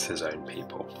gas his own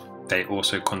people. They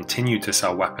also continue to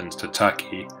sell weapons to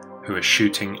Turkey, who are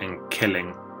shooting and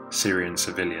killing Syrian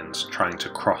civilians trying to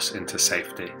cross into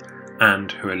safety,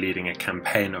 and who are leading a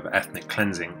campaign of ethnic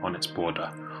cleansing on its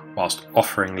border, whilst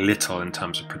offering little in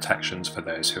terms of protections for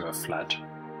those who have fled.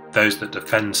 Those that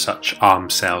defend such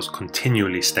arms sales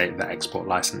continually state that export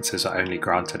licenses are only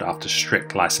granted after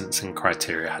strict licensing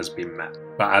criteria has been met.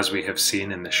 But as we have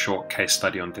seen in this short case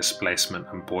study on displacement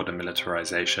and border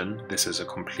militarisation, this is a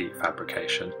complete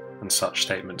fabrication, and such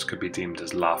statements could be deemed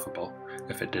as laughable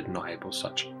if it did not enable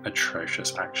such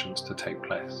atrocious actions to take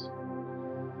place.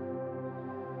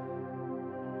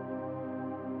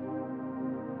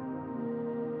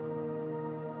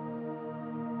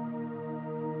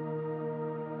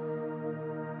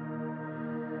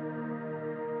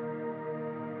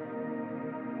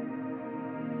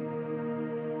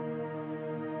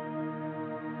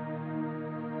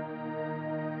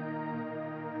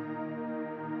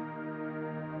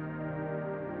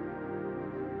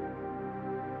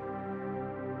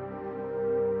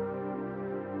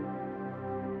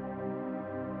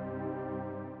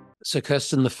 So,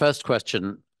 Kirsten, the first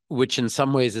question, which in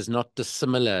some ways is not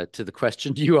dissimilar to the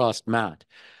question you asked Matt.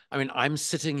 I mean, I'm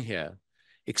sitting here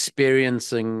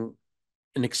experiencing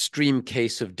an extreme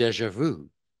case of déjà vu,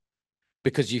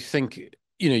 because you think,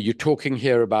 you know, you're talking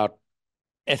here about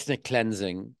ethnic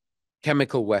cleansing,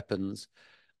 chemical weapons,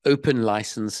 open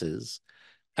licenses,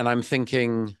 and I'm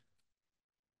thinking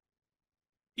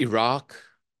Iraq,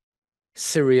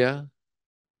 Syria,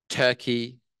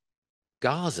 Turkey,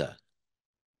 Gaza.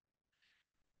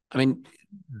 I mean,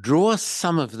 draw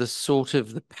some of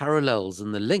the parallels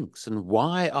and the links, and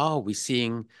why are we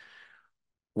seeing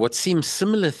what seems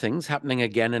similar things happening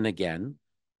again and again,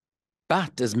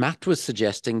 but as Matt was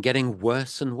suggesting, getting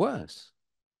worse and worse?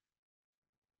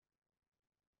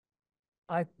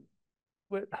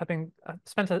 Having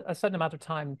spent a certain amount of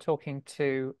time talking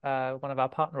to one of our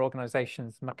partner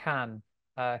organizations, McCann,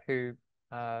 who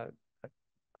are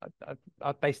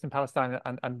based in Palestine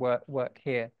and work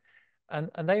here.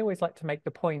 And they always like to make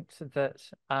the point that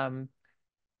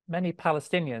many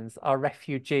Palestinians are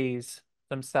refugees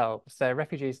themselves. They're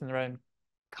refugees in their own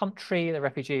country. They're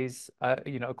refugees,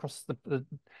 across the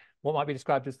what might be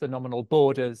described as the nominal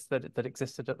borders that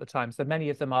existed at the time. So many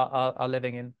of them are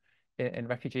living in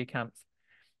refugee camps.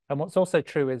 And what's also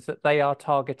true is that they are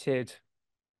targeted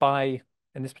by,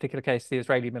 in this particular case, the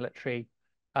Israeli military,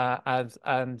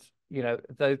 and you know,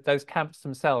 those camps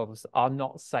themselves are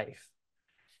not safe.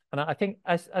 And I think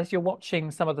as you're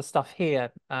watching some of the stuff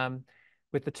here,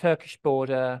 with the Turkish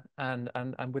border and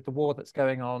with the war that's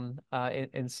going on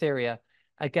in Syria,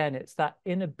 again, it's that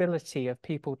inability of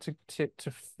people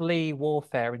to flee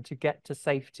warfare and to get to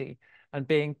safety, and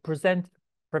being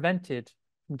prevented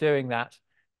from doing that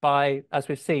by, as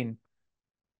we've seen,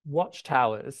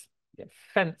 watchtowers,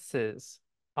 fences,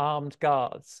 armed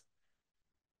guards.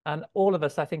 And all of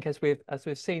us, I think, as we've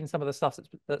seen some of the stuff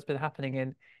that's been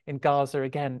happening in Gaza,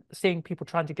 again, seeing people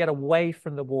trying to get away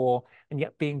from the war and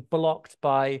yet being blocked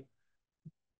by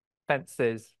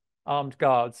fences, armed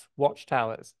guards,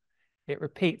 watchtowers. It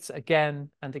repeats again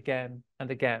and again and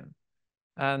again.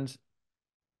 And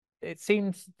it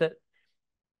seems that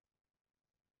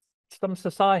some of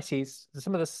the societies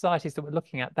that we're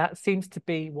looking at, that seems to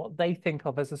be what they think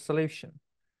of as a solution.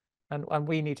 And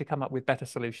we need to come up with better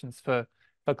solutions for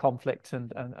conflict and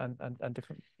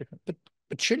different.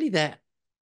 But surely there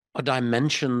are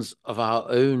dimensions of our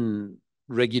own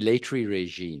regulatory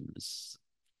regimes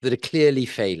that are clearly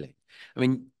failing. I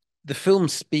mean, the film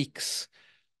speaks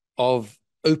of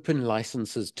open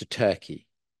licenses to Turkey.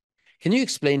 Can you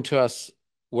explain to us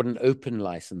what an open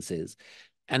license is?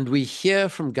 And we hear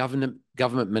from government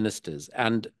ministers,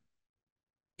 and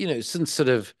you know, since sort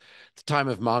of the time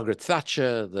of Margaret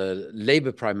Thatcher, the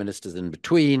Labour prime ministers in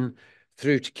between,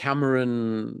 through to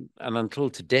Cameron, and until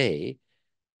today,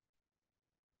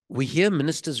 we hear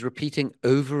ministers repeating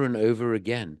over and over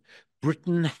again,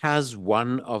 Britain has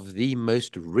one of the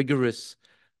most rigorous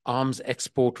arms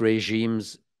export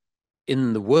regimes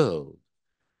in the world.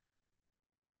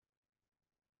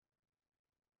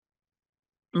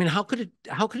 I mean, how could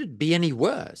it be any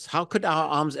worse? How could our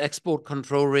arms export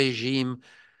control regime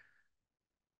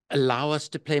allow us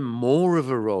to play more of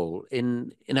a role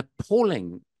in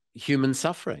appalling human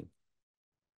suffering?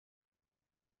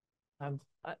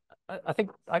 I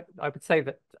think I would say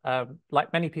that,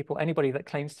 like many people, anybody that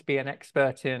claims to be an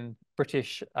expert in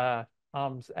British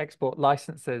arms export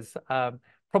licenses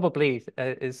probably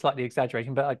is slightly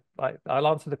exaggerating, but I'll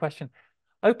answer the question.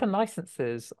 Open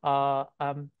licenses are,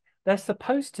 they're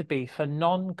supposed to be for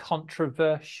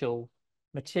non-controversial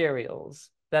materials.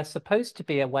 They're supposed to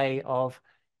be a way of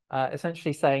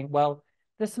essentially saying, well,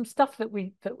 there's some stuff that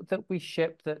we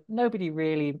ship that nobody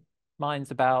really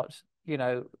minds about. You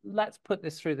know, let's put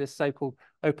this through this so-called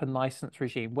open license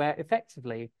regime, where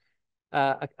effectively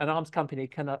an arms company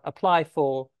can apply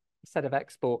for a set of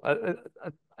exports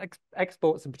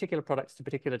and particular products to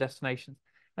particular destinations,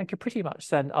 and can pretty much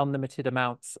send unlimited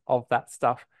amounts of that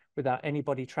stuff without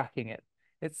anybody tracking it.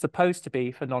 It's supposed to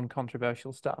be for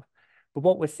non-controversial stuff. But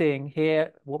what we're seeing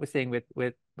here, what we're seeing with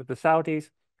the Saudis,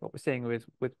 what we're seeing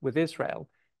with Israel,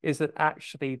 is that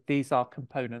actually these are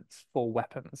components for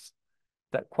weapons.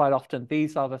 That quite often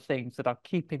these are the things that are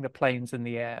keeping the planes in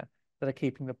the air, that are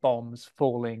keeping the bombs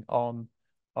falling on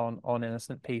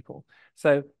innocent people.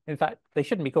 So in fact, they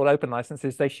shouldn't be called open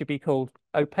licenses, they should be called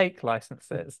opaque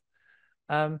licenses.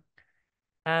 And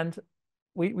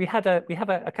we have a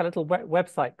kind of little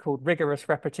website called Rigorous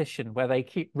Repetition, where they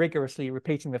keep rigorously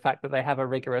repeating the fact that they have a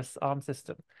rigorous arms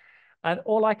system. And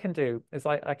all I can do is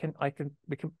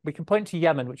we can point to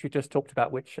Yemen, which we just talked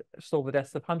about, which saw the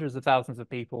deaths of hundreds of thousands of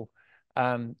people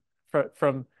from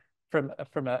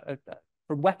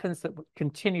weapons that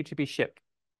continue to be shipped,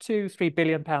 £2-3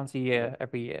 billion a year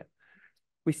every year.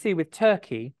 We see with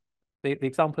Turkey, the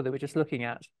example that we're just looking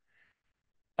at,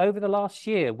 over the last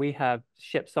year, we have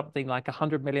shipped something like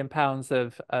 £100 million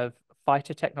of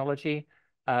fighter technology.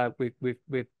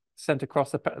 We've sent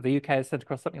across, the UK has sent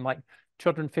across something like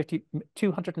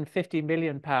 £250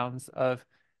 million of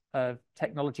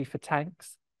technology for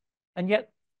tanks. And yet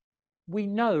we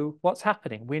know what's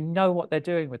happening. We know what they're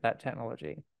doing with that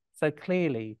technology. So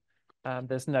clearly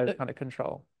there's no kind of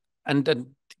control. And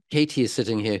Katie is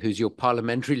sitting here, who's your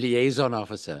parliamentary liaison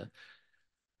officer.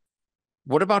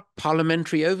 What about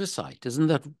parliamentary oversight? Isn't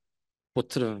that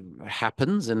what sort of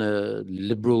happens in a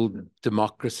liberal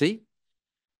democracy?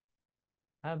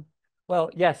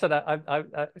 Well, yes, and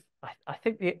I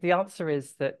think the answer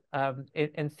is that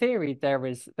in theory there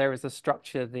is a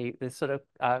structure, the sort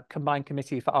of combined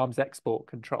committee for arms export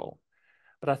control,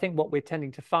 but I think what we're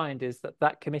tending to find is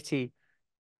that committee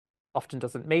often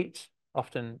doesn't meet.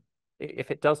 Often,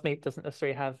 if it does meet, doesn't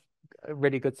necessarily have a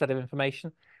really good set of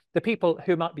information. The people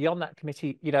who might be on that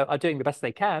committee, you know, are doing the best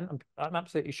they can. I'm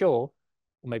absolutely sure,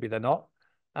 or maybe they're not.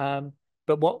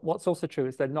 But what's also true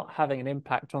is they're not having an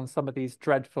impact on some of these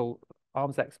dreadful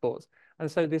arms exports.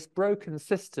 And so this broken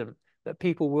system that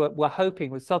people were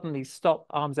hoping would suddenly stop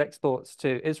arms exports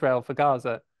to Israel for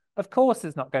Gaza. Of course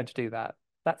it's not going to do that.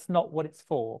 That's not what it's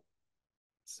for.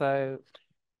 So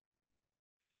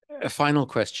a final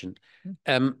question.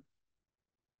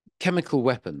 Chemical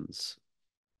weapons.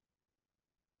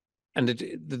 And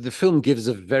the film gives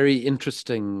a very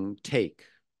interesting take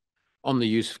on the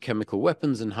use of chemical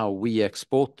weapons and how we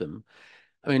export them.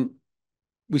 I mean,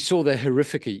 we saw their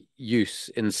horrific use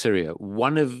in Syria.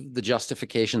 One of the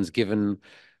justifications given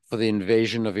for the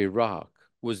invasion of Iraq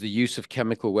was the use of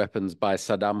chemical weapons by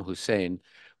Saddam Hussein,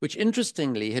 which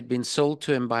interestingly had been sold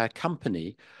to him by a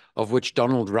company of which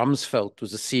Donald Rumsfeld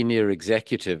was a senior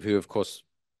executive, who of course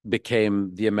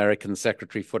became the American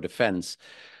Secretary for Defense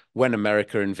when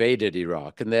America invaded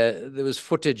Iraq. And there was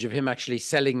footage of him actually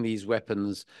selling these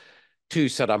weapons to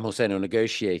Saddam Hussein or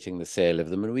negotiating the sale of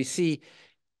them. And we see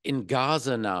in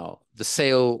Gaza now the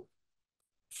sale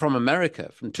from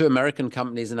America, from 2 American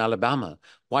companies in Alabama,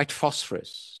 white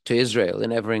phosphorus to Israel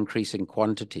in ever-increasing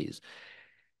quantities.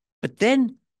 But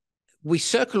then we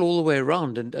circle all the way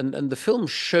around, and the film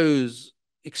shows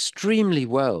extremely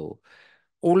well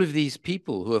all of these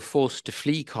people who are forced to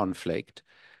flee conflict,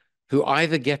 who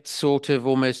either get sort of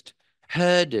almost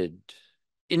herded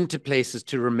into places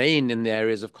to remain in the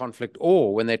areas of conflict,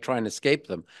 or when they try and escape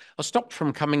them, are stopped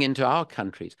from coming into our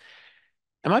countries.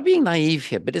 Am I being naive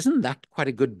here? But isn't that quite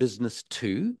a good business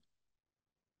too?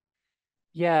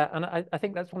 Yeah, and I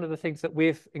think that's one of the things that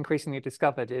we've increasingly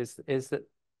discovered is that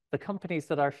the companies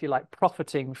that are, if you like,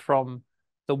 profiting from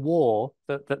the war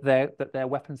that their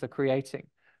weapons are creating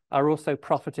are also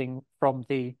profiting from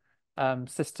the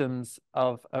systems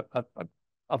of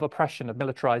oppression, of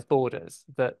militarized borders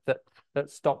that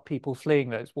stop people fleeing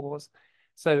those wars.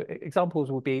 So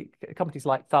examples would be companies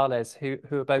like Thales, who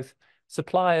are both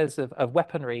suppliers of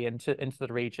weaponry into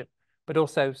the region, but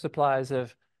also suppliers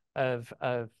of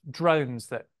drones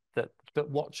that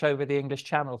watch over the English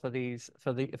Channel for the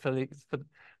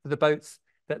boats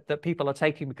that people are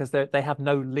taking because they have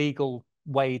no legal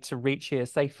way to reach here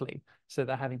safely, so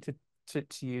they're having to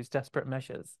use desperate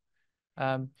measures.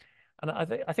 And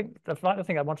I think the final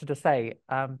thing I wanted to say,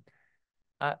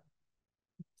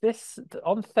 this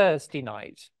on Thursday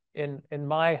night in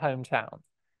my hometown,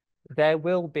 there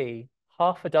will be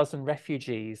half a dozen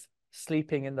refugees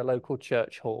sleeping in the local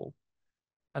church hall.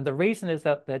 And the reason is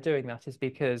that they're doing that is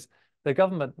because the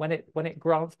government, when it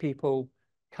grants people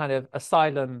kind of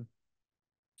asylum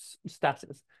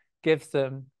status, gives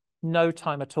them no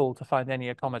time at all to find any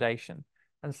accommodation.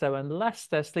 And so unless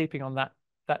they're sleeping on that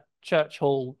church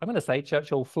hall, I'm going to say church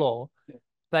hall floor,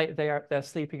 they're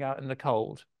sleeping out in the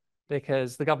cold,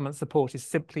 because the government support is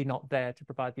simply not there to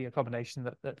provide the accommodation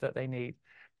that they need.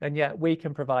 And yet we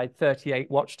can provide 38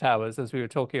 watchtowers, as we were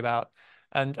talking about,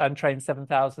 and train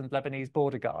 7,000 Lebanese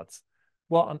border guards.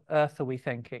 What on earth are we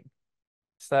thinking?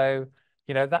 So,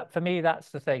 that for me, that's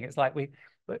the thing. It's like we're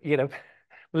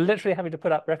literally having to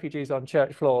put up refugees on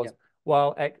church floors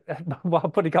while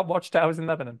putting up watchtowers in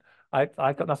Lebanon. I've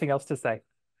got nothing else to say.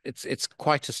 It's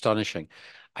quite astonishing.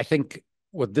 I think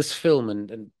what this film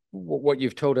and what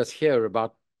you've told us here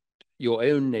about your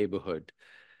own neighborhood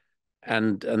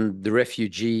and the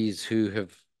refugees who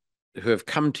have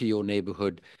come to your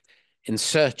neighborhood in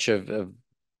search of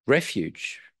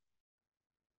refuge,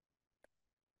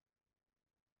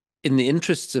 in the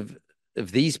interests of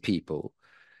these people,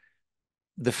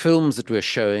 the films that we're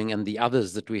showing and the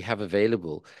others that we have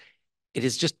available, it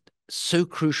is just so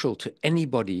crucial to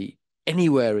anybody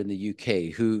anywhere in the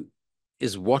UK who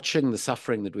is watching the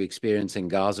suffering that we experience in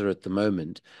Gaza at the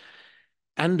moment.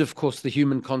 And of course, the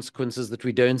human consequences that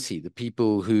we don't see, the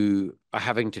people who are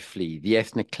having to flee, the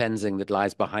ethnic cleansing that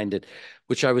lies behind it,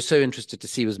 which I was so interested to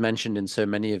see was mentioned in so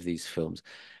many of these films.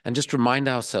 And just remind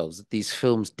ourselves that these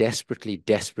films desperately,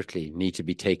 desperately need to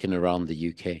be taken around the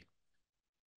UK.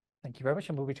 Thank you very much.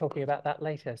 And we'll be talking about that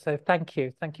later. So thank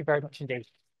you. Thank you very much indeed.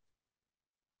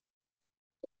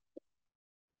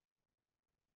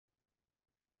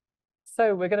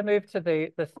 So we're going to move to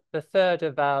the third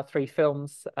of our 3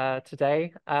 films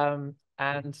today. And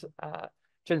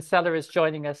Jinsella is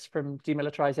joining us from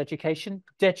Demilitarise Education.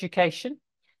 Deducation.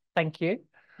 Thank you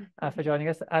for joining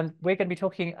us. And we're going to be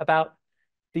talking about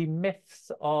the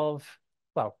myths of,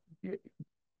 well,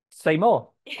 say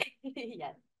more.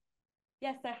 Yes.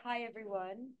 Yes, so hi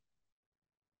everyone.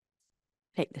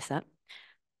 Pick this up.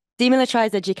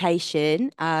 Demilitarise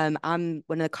Education. I'm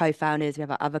one of the co-founders. We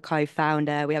have our other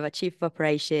co-founder. We have our chief of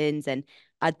operations and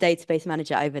our database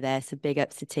manager over there. So big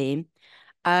ups to team.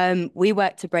 We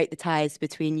work to break the ties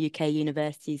between UK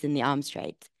universities and the arms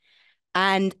trade.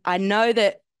 And I know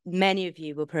that many of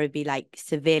you will probably be like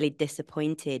severely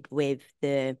disappointed with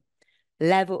the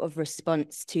level of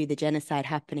response to the genocide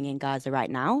happening in Gaza right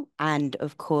now, and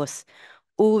of course,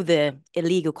 all the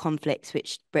illegal conflicts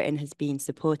which Britain has been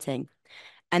supporting.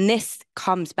 And this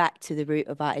comes back to the root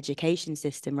of our education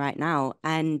system right now.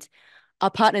 And our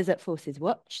partners at Forces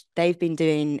Watch, they've been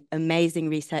doing amazing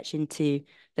research into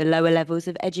the lower levels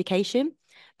of education.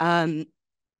 And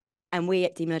we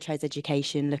at Demilitarise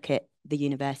Education look at the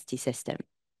university system.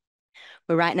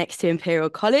 We're right next to Imperial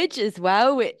College as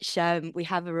well, which we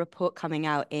have a report coming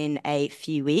out in a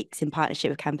few weeks in partnership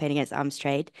with Campaign Against Arms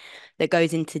Trade that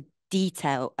goes into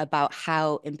detail about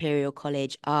how Imperial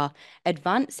College are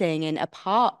advancing and a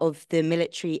part of the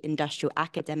military industrial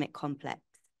academic complex.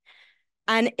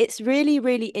 And it's really,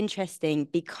 really interesting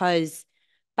because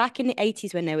back in the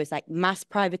 80s, when there was like mass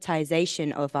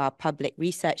privatization of our public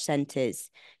research centers,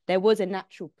 there was a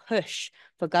natural push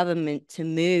for government to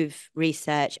move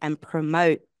research and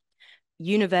promote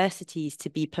universities to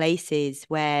be places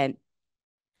where,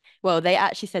 well, they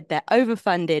actually said they're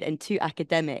overfunded and too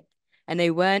academic, and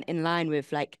they weren't in line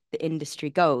with like the industry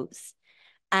goals.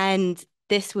 And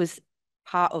this was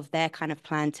part of their kind of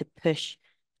plan to push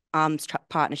arms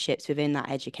partnerships within that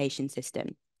education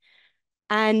system.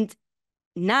 And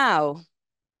now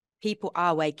people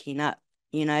are waking up,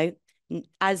 you know,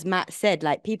 as Matt said,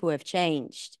 like people have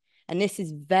changed. And this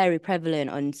is very prevalent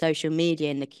on social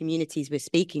media in the communities we're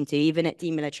speaking to. Even at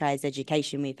Demilitarised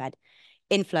Education, we've had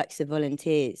influx of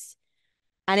volunteers.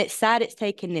 And it's sad it's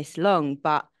taken this long,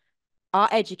 but our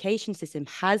education system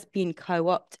has been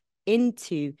co-opted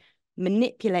into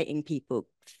manipulating people,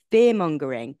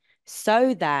 fear-mongering,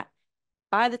 so that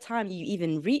by the time you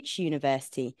even reach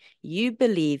university, you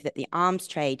believe that the arms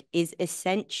trade is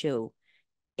essential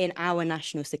in our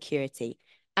national security.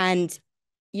 And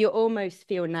you almost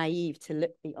feel naive to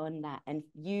look beyond that and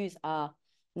use our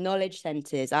knowledge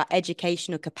centers, our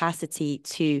educational capacity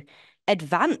to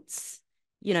advance,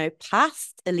 you know,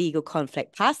 past illegal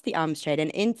conflict, past the arms trade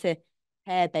and into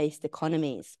pair-based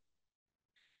economies.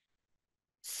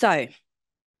 So,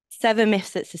 7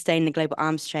 Myths That Sustain the Global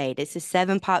Arms Trade. It's a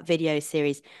 7-part video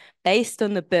series based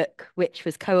on the book, which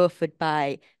was co-authored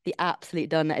by the absolute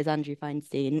don that is Andrew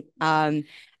Feinstein. And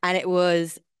it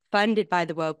was funded by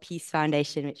the World Peace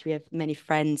Foundation, which we have many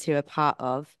friends who are part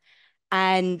of.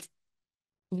 And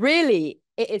really,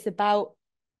 it is about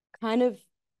kind of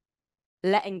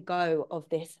letting go of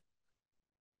this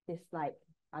like,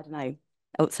 I don't know.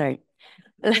 Oh, sorry.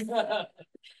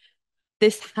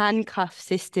 This handcuff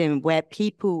system where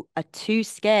people are too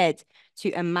scared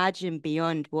to imagine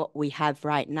beyond what we have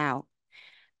right now.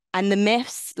 And the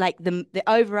myths, like the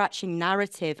overarching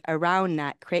narrative around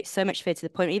that creates so much fear to the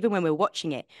point, even when we're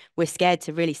watching it, we're scared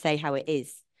to really say how it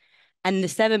is. And the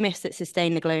 7 Myths That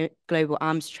Sustain the Global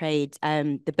Arms Trade,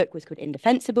 the book was called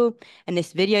Indefensible. And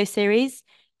this video series,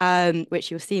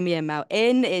 which you'll see me and Mel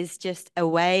in, is just a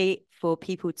way for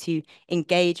people to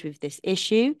engage with this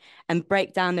issue and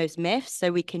break down those myths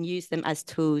so we can use them as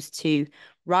tools to,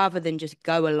 rather than just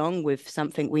go along with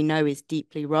something we know is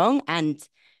deeply wrong and,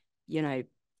 you know,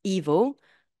 evil,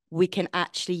 we can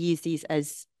actually use these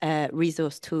as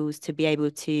resource tools to be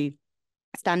able to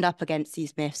stand up against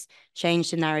these myths, change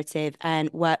the narrative,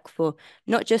 and work for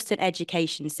not just an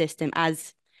education system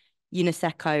as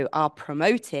UNESCO are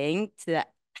promoting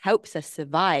that helps us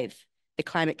survive the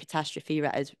climate catastrophe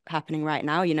that is happening right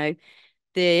now. You know,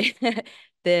 the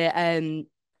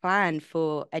plan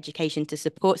for education to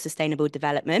support sustainable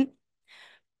development,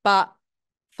 but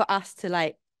for us to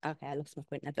like, okay, I lost my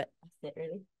point there, but that's it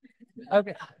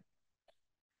really.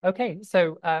 Okay,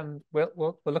 so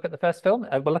we'll look at the first film.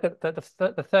 We'll look at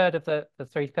the third of the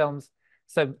 3 films.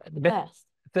 So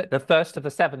the first of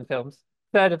the 7 films,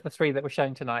 third of the 3 that we're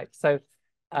showing tonight. So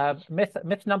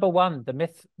myth number 1, the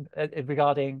myth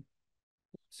regarding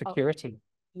security.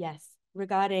 Yes,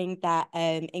 regarding that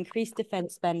increased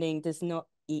defense spending does not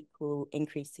equal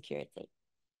increased security.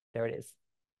 There it is.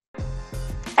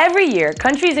 Every year,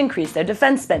 countries increase their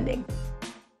defense spending.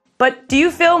 But do you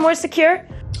feel more secure?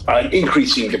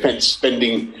 Increasing defence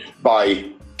spending by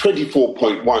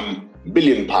 £24.1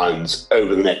 billion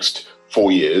over the next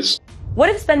 4 years. What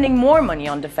if spending more money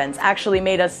on defense actually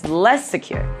made us less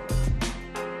secure?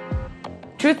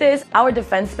 Truth is, our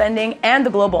defense spending and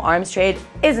the global arms trade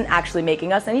isn't actually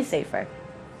making us any safer.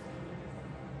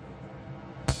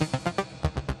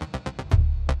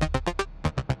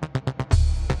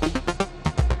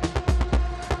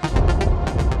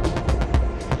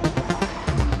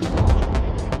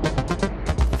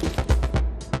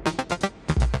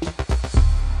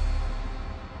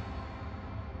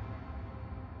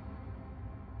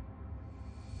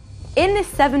 In this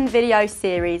 7 video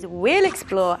series, we'll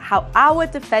explore how our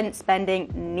defense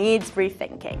spending needs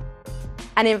rethinking.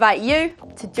 and invite you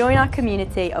to join our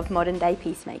community of modern-day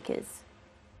peacemakers.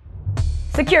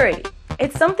 Security.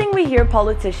 It's something we hear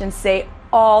politicians say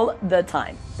all the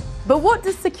time. But what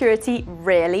does security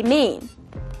really mean?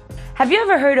 Have you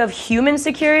ever heard of human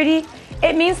security?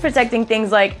 It means protecting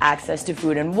things like access to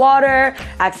food and water,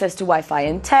 access to Wi-Fi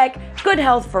and tech, good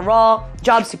health for all,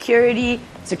 job security,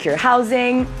 secure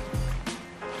housing.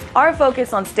 Our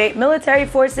focus on state military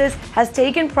forces has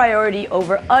taken priority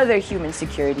over other human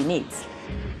security needs.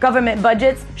 Government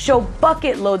budgets show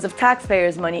bucket loads of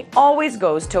taxpayers' money always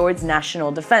goes towards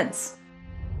national defense.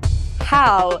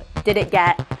 How did it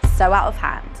get so out of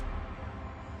hand?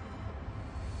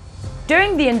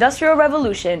 During the Industrial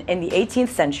Revolution in the 18th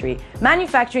century,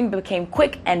 manufacturing became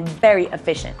quick and very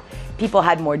efficient. People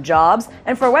had more jobs,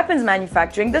 and for weapons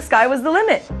manufacturing, the sky was the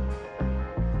limit.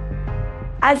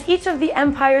 As each of the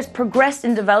empires progressed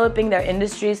in developing their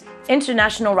industries,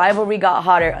 international rivalry got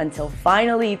hotter until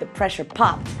finally the pressure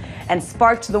popped and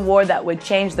sparked the war that would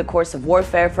change the course of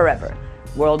warfare forever,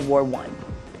 World War I.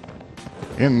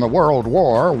 In the World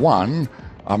War I,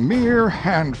 a mere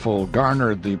handful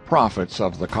garnered the profits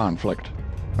of the conflict.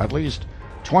 At least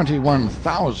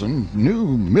 21,000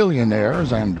 new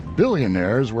millionaires and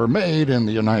billionaires were made in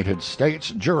the United States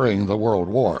during the World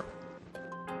War.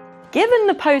 Given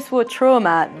the post-war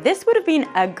trauma, this would have been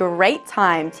a great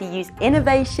time to use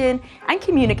innovation and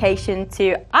communication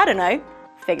to,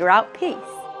 figure out peace.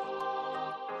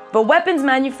 But weapons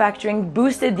manufacturing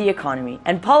boosted the economy,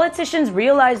 and politicians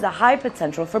realized the high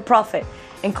potential for profit,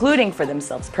 including for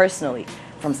themselves personally,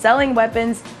 from selling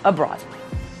weapons abroad.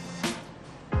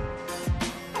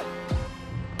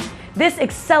 This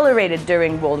accelerated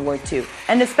during World War II,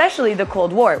 and especially the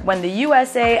Cold War, when the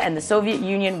USA and the Soviet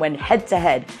Union went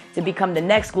head-to-head to become the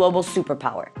next global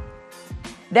superpower.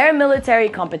 Their military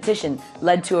competition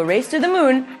led to a race to the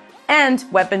moon and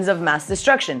weapons of mass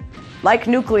destruction, like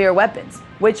nuclear weapons,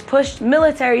 which pushed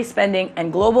military spending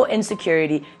and global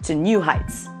insecurity to new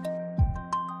heights.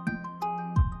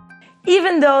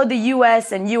 Even though the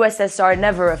US and USSR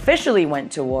never officially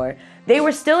went to war, they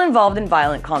were still involved in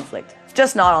violent conflict,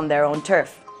 just not on their own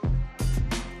turf.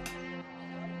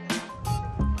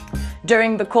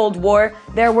 During the Cold War,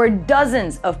 there were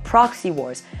dozens of proxy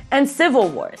wars and civil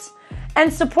wars,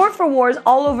 and support for wars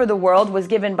all over the world was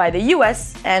given by the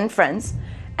US and friends,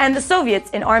 and the Soviets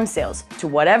in arms sales to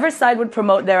whatever side would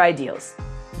promote their ideals.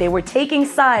 They were taking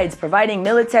sides, providing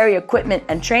military equipment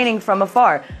and training from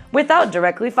afar, without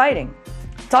directly fighting.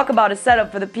 Talk about a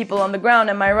setup for the people on the ground,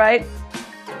 am I right?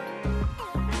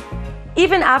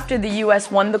 Even after the US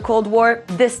won the Cold War,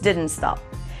 this didn't stop.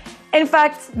 In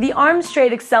fact, the arms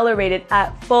trade accelerated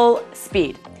at full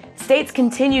speed. States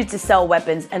continued to sell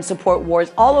weapons and support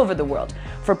wars all over the world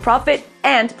for profit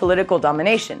and political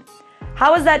domination.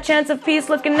 How is that chance of peace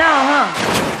looking now,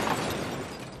 huh?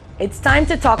 It's time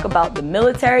to talk about the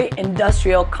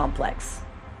military-industrial complex.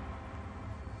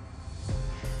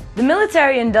 The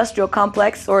military-industrial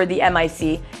complex, or the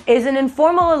MIC, is an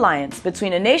informal alliance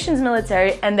between a nation's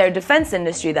military and their defense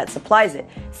industry that supplies it,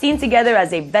 seen together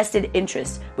as a vested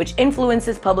interest which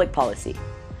influences public policy.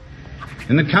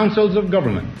 In the councils of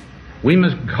government, we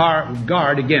must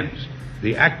guard against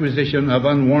the acquisition of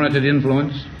unwarranted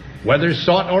influence, whether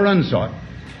sought or unsought,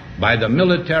 by the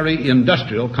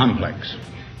military-industrial complex.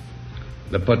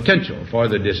 The potential for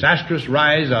the disastrous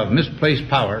rise of misplaced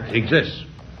power exists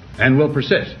and will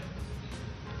persist.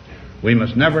 We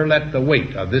must never let the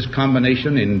weight of this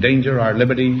combination endanger our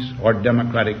liberties or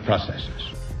democratic processes.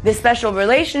 This special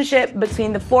relationship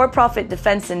between the for-profit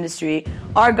defense industry,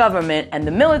 our government, and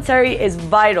the military is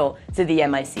vital to the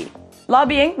MIC.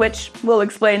 Lobbying, which we'll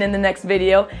explain in the next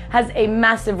video, has a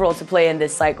massive role to play in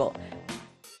this cycle.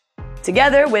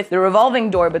 Together with the revolving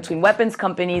door between weapons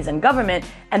companies and government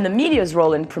and the media's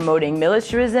role in promoting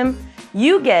militarism,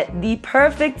 you get the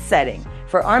perfect setting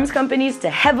for arms companies to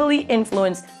heavily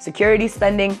influence security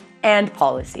spending and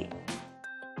policy.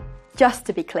 Just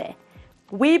to be clear,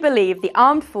 we believe the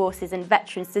armed forces and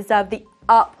veterans deserve the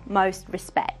utmost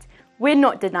respect. We're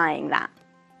not denying that.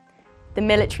 The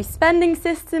military spending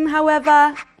system,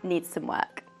 however, needs some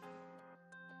work.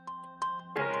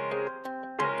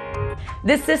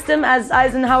 This system, as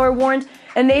Eisenhower warned,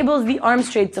 enables the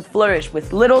arms trade to flourish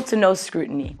with little to no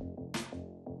scrutiny.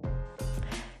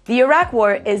 The Iraq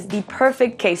War is the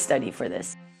perfect case study for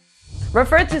this.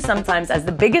 Referred to sometimes as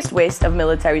the biggest waste of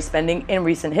military spending in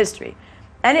recent history,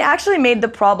 and it actually made the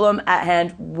problem at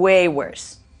hand way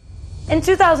worse. In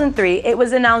 2003, it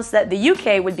was announced that the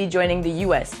UK would be joining the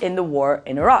US in the war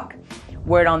in Iraq.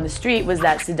 Word on the street was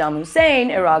that Saddam Hussein,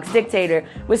 Iraq's dictator,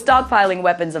 was stockpiling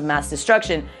weapons of mass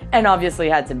destruction and obviously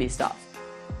had to be stopped.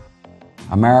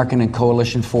 American and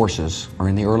coalition forces are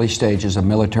in the early stages of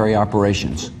military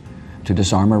operations to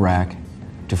disarm Iraq,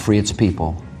 to free its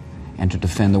people, and to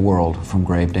defend the world from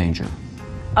grave danger.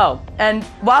 Oh, and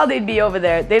while they'd be over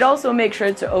there, they'd also make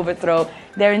sure to overthrow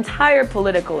their entire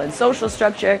political and social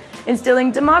structure,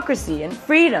 instilling democracy and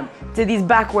freedom to these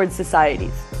backward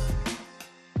societies.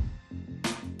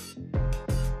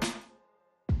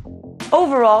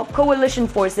 Overall, coalition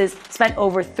forces spent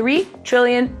over $3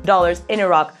 trillion in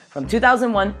Iraq from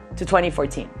 2001 to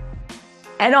 2014.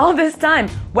 And all this time,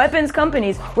 weapons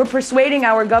companies were persuading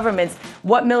our governments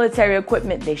what military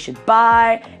equipment they should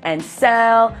buy and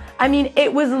sell. I mean,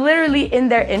 it was literally in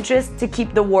their interest to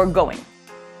keep the war going.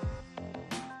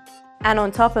 And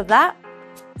on top of that,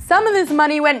 some of this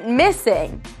money went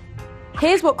missing.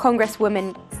 Here's what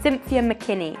Congresswoman Cynthia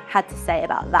McKinney had to say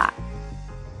about that.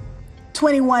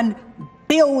 $21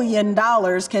 billion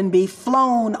can be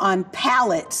flown on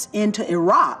pallets into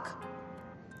Iraq.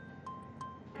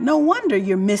 No wonder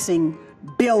you're missing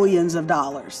billions of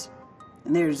dollars.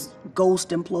 And there's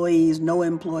ghost employees, no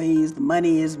employees, the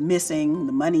money is missing,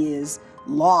 the money is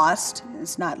lost.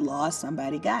 It's not lost,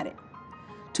 somebody got it.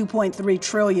 $2.3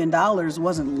 trillion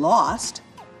wasn't lost,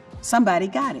 somebody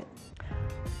got it.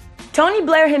 Tony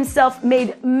Blair himself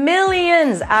made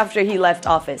millions after he left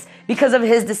office because of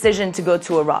his decision to go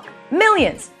to Iraq.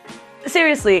 Millions!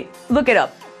 Seriously, look it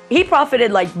up. He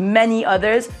profited like many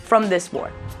others from this war.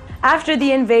 After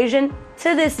the invasion,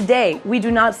 to this day, we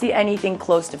do not see anything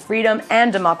close to freedom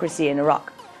and democracy in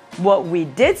Iraq. What we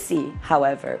did see,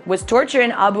 however, was torture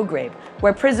in Abu Ghraib,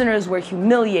 where prisoners were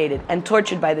humiliated and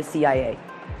tortured by the CIA.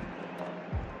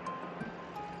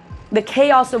 The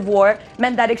chaos of war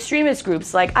meant that extremist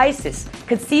groups like ISIS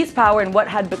could seize power in what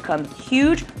had become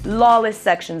huge, lawless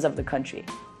sections of the country.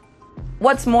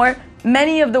 What's more,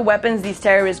 many of the weapons these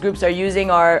terrorist groups are using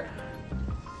are,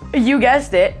 you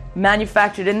guessed it,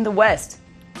 manufactured in the West.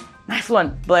 Nice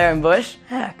one, Blair and Bush.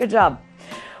 Good job.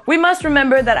 We must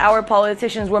remember that our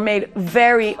politicians were made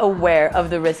very aware of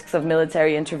the risks of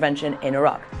military intervention in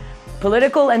Iraq.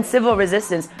 Political and civil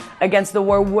resistance against the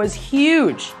war was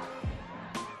huge.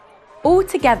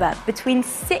 Altogether, between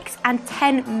 6 and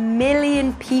 10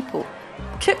 million people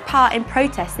took part in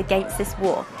protests against this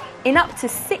war in up to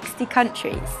 60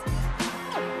 countries.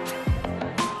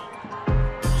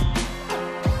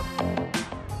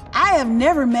 I have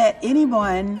never met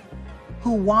anyone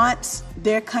who wants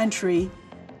their country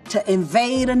to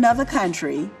invade another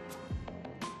country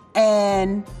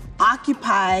and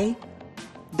occupy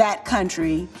that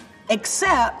country,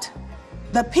 except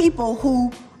the people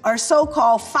who are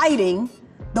so-called fighting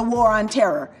the war on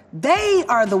terror. They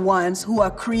are the ones who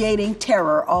are creating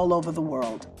terror all over the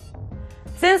world.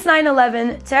 Since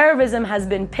 9/11, terrorism has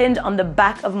been pinned on the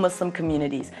back of Muslim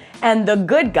communities, and the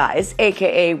good guys,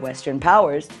 aka Western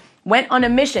powers, went on a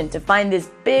mission to find this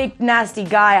big, nasty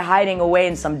guy hiding away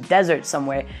in some desert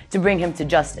somewhere to bring him to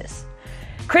justice.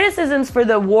 Criticisms for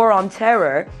the war on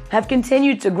terror have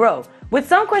continued to grow, with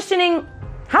some questioning,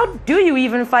 how do you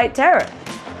even fight terror?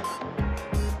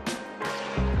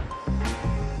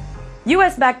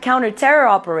 US-backed counter-terror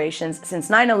operations since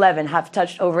 9/11 have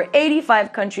touched over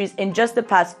 85 countries in just the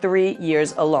past 3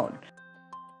 years alone.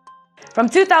 From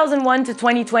 2001 to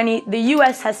 2020, the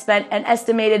US has spent an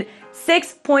estimated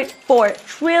 $6.4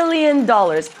 trillion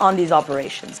on these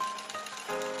operations.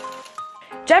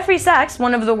 Jeffrey Sachs,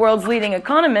 one of the world's leading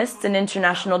economists in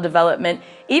international development,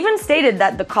 even stated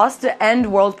that the cost to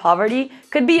end world poverty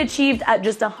could be achieved at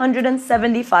just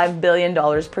 $175 billion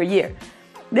per year.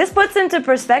 This puts into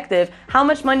perspective how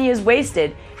much money is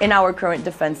wasted in our current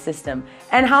defense system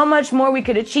and how much more we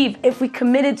could achieve if we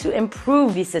committed to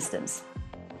improve these systems.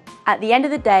 At the end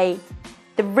of the day,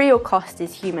 the real cost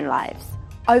is human lives.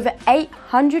 Over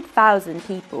 800,000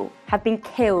 people have been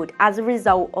killed as a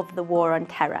result of the war on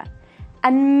terror,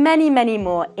 and many, many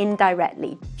more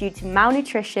indirectly due to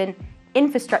malnutrition,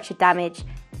 infrastructure damage,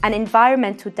 and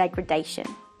environmental degradation.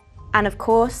 And of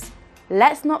course,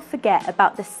 let's not forget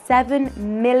about the 7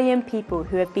 million people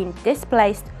who have been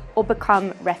displaced or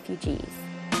become refugees.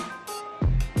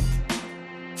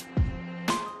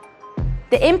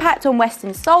 The impact on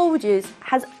Western soldiers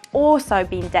has also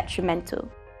been detrimental.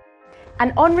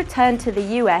 And on return to the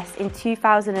US in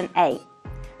 2008,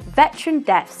 veteran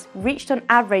deaths reached on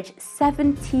average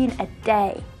 17 a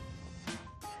day.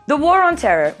 The war on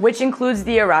terror, which includes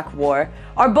the Iraq War,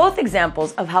 are both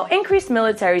examples of how increased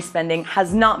military spending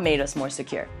has not made us more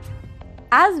secure.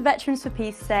 As Veterans for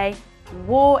Peace say,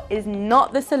 war is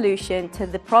not the solution to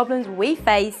the problems we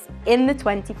face in the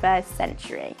 21st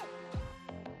century.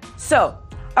 So,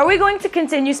 Are we going to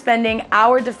continue spending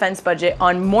our defense budget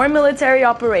on more military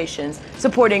operations,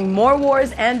 supporting more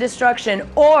wars and destruction,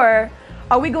 or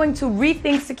are we going to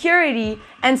rethink security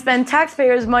and spend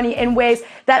taxpayers' money in ways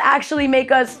that actually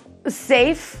make us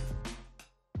safe?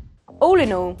 All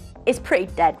in all, it's pretty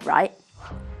dead, right?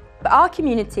 But our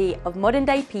community of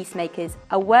modern-day peacemakers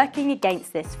are working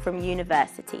against this from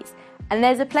universities, and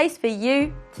there's a place for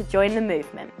you to join the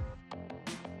movement.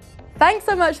 Thanks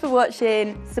so much for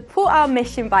watching. Support our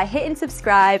mission by hitting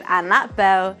subscribe and that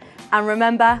bell, and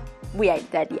remember, we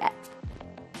ain't dead yet.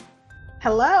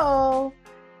 Hello.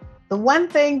 The one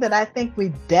thing that I think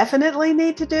we definitely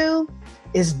need to do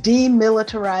is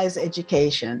demilitarize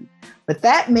education. But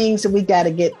that means that we got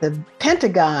to get the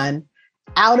Pentagon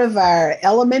out of our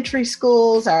elementary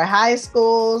schools, our high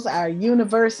schools, our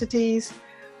universities.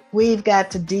 We've got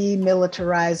to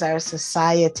demilitarize our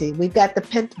society. We've got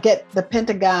to get the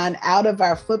Pentagon out of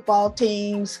our football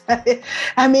teams.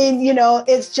 I mean, you know,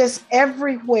 it's just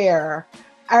everywhere.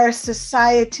 Our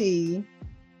society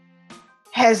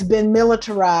has been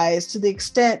militarized to the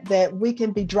extent that we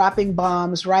can be dropping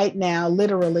bombs right now,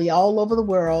 literally all over the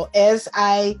world, as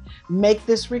I make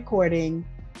this recording,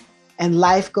 and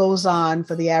life goes on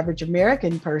for the average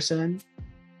American person,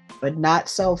 but not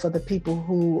so for the people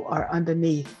who are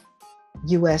underneath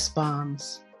US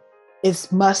bombs. It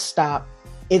must stop.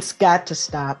 It's got to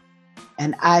stop.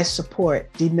 And I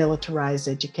support demilitarized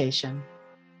education.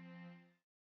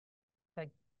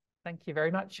 Thank you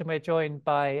very much. And we're joined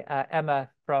by Emma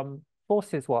from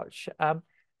Forces Watch. Emma,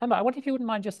 I wonder if you wouldn't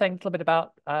mind just saying a little bit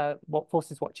about what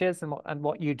Forces Watch is and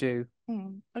what you do.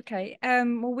 Okay.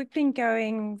 Well, we've been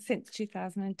going since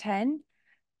 2010,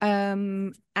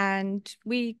 and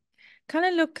we kind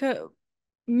of look at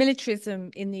militarism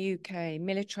in the UK,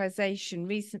 militarisation,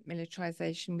 recent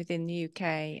militarisation within the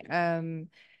UK,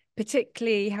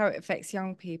 particularly how it affects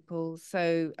young people.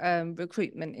 So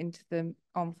recruitment into the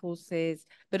armed forces,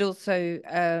 but also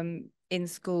in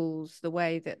schools, the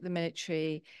way that the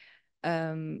military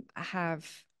have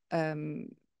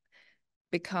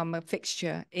become a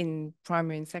fixture in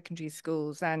primary and secondary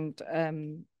schools. And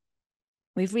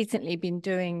we've recently been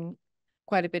doing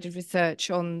quite a bit of research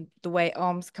on the way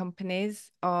arms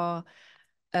companies are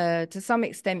to some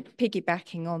extent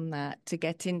piggybacking on that to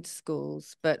get into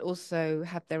schools, but also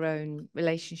have their own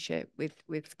relationship with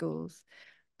schools.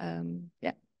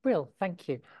 Yeah. Real, thank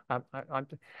you.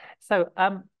 So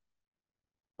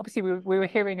obviously we were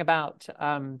hearing about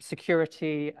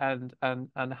security and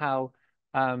how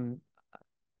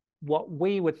what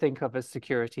we would think of as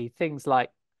security, things like,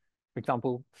 for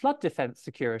example, flood defense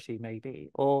security maybe,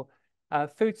 or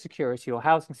food security or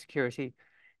housing security,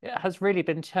 it has really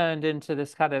been turned into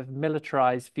this kind of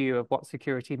militarized view of what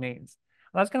security means.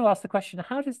 And I was going to ask the question,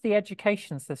 how does the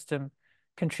education system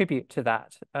contribute to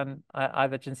that? And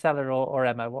either Jinsella or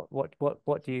Emma,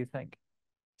 what do you think?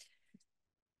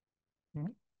 I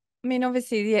mean,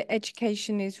 obviously, the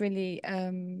education is really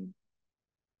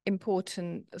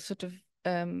important, sort of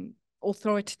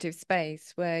authoritative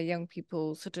space where young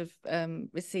people sort of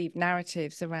receive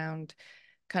narratives around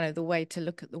kind of the way to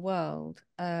look at the world.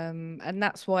 And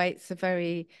that's why it's a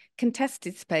very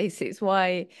contested space. It's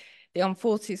why the armed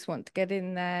forces want to get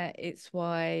in there. It's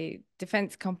why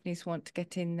defence companies want to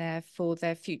get in there for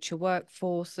their future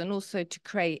workforce, and also to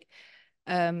create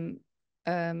a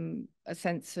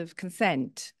sense of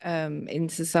consent in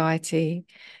society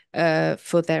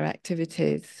for their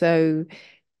activities. So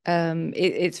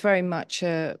it's very much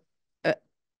a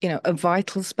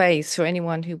vital space for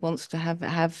anyone who wants to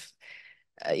have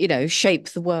shape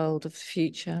the world of the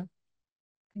future.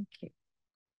 Thank you.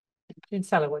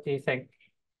 Jinsella, what do you think?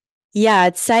 Yeah,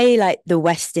 I'd say like the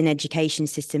Western education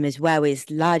system as well is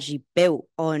largely built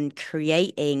on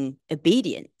creating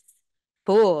obedience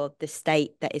for the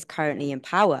state that is currently in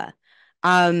power.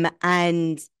 And,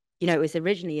 it was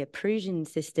originally a Prussian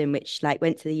system, which like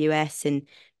went to the US, and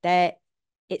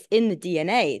it's in the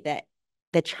DNA that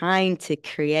they're trying to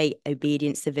create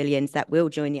obedient civilians that will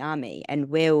join the army and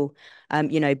will,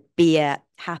 be a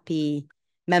happy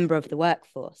member of the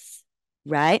workforce,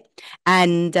 right?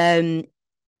 And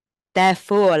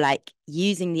therefore, like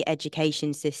using the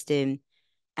education system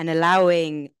and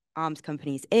allowing arms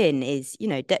companies in is,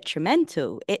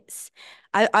 detrimental.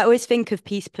 I always think of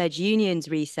Peace Pledge Union's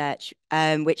research,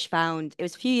 which found, it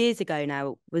was a few years ago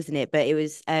now, wasn't it? But it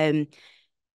was,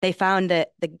 they found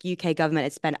that the UK government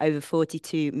had spent over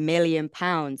 £42 million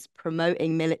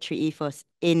promoting military ethos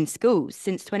in schools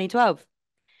since 2012.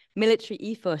 Military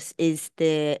ethos is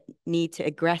the need to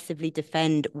aggressively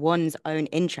defend one's own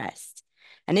interests.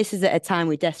 And this is at a time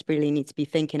we desperately need to be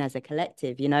thinking as a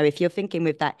collective. If you're thinking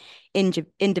with that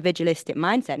individualistic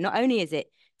mindset, not only is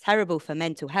it terrible for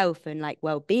mental health and like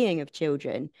well-being of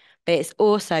children, but it's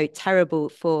also terrible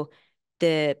for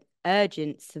the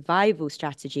urgent survival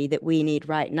strategy that we need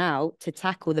right now to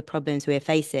tackle the problems we're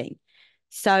facing.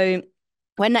 So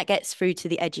when that gets through to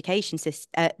the education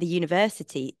system, the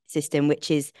university system,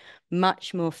 which is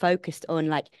much more focused on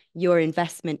like your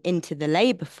investment into the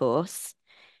labor force,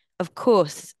 of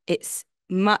course, it's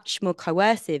much more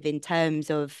coercive in terms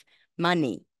of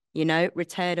money, you know,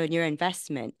 return on your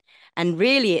investment. And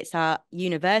really, it's our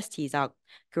universities, our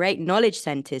great knowledge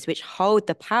centers, which hold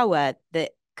the power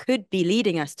that could be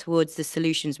leading us towards the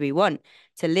solutions we want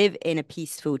to live in a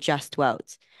peaceful, just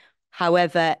world.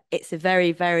 However, it's a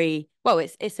very, very, well,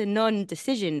 it's a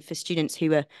non-decision for students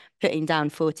who are putting down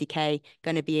 40K,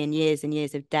 going to be in years and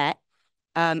years of debt,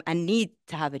 and need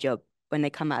to have a job when they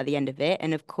come out at the end of it.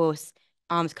 And of course,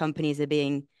 arms companies are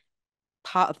being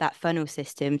part of that funnel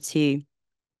system to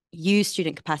use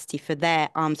student capacity for their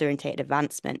arms-oriented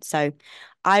advancement. So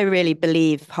I really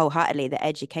believe wholeheartedly that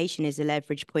education is a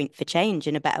leverage point for change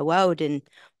in a better world. And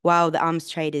while the arms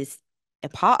trade is a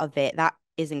part of it, that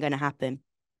isn't going to happen.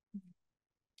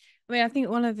 I mean, I think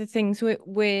one of the things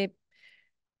we're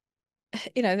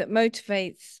you know, that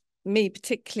motivates me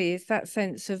particularly is that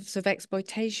sense of sort of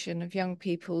exploitation of young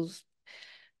people's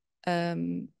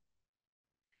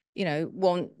you know,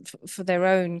 want for their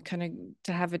own kind of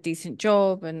to have a decent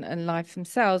job and life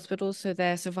themselves, but also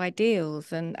their sort of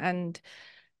ideals and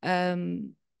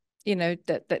you know,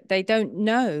 that they don't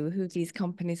know who these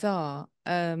companies are,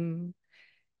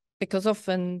 because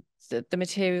often the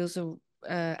materials or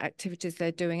activities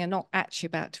they're doing are not actually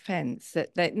about defence,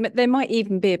 that they might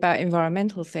even be about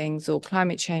environmental things or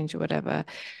climate change or whatever.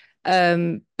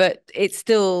 But it's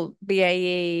still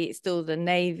BAE, it's still the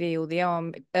Navy or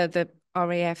the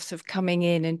RAF sort of coming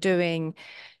in and doing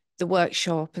the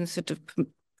workshop and sort of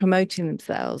promoting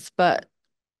themselves, but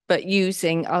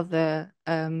using other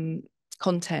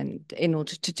content in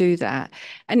order to do that.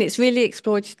 And it's really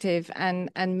exploitative and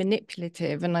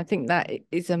manipulative. And I think that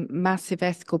is a massive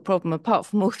ethical problem, apart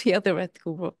from all the other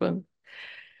ethical problems.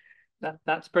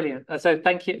 That's brilliant. So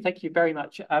thank you very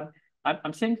much.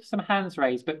 I'm seeing some hands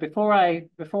raised, but before I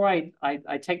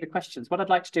take the questions, what I'd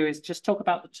like to do is just talk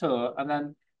about the tour, and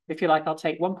then, if you like, I'll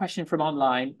take one question from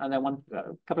online and then a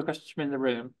couple of questions from in the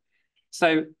room.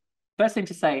 So first thing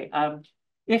to say,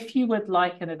 if you would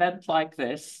like an event like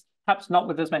this, perhaps not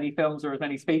with as many films or as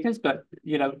many speakers, but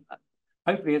you know,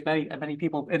 hopefully as many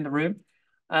people in the room,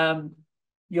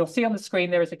 you'll see on the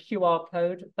screen there is a QR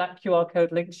code. That QR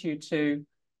code links you to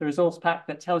the resource pack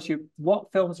that tells you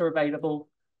what films are available,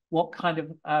 what kind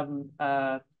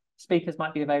of speakers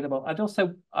might be available, and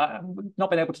also not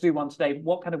been able to do one today,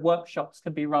 what kind of workshops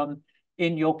can be run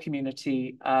in your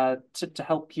community to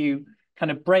help you kind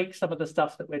of break some of the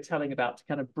stuff that we're telling about, to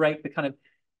kind of break the kind of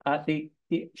the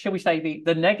shall we say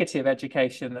the negative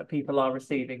education that people are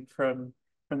receiving from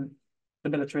the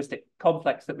militaristic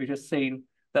complex that we've just seen,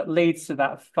 that leads to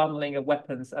that funneling of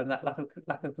weapons and that lack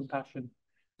of compassion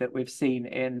that we've seen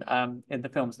in the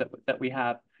films that we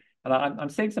have. And I'm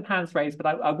seeing some hands raised, but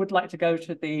I would like to go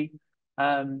to the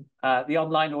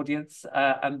online audience.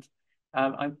 Do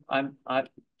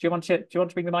you want to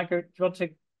bring the micro? Do you want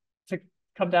to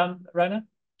come down, Rona?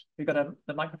 We've got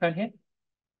the microphone here,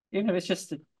 even if it's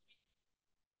just.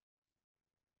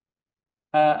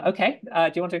 Okay.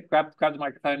 Do you want to grab the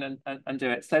microphone and do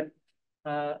it? So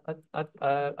I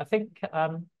think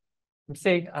I'm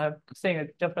seeing a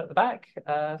gentleman at the back.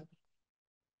 Do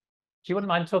you wouldn't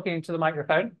mind talking into the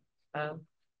microphone?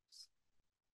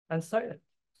 And so,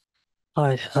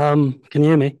 hi, can you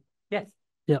hear me? yes.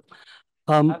 Yep.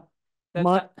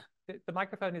 The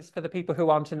microphone is for the people who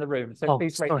aren't in the room, so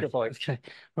please raise your voice. Okay,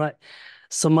 right.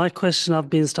 So my question, I've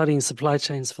been studying supply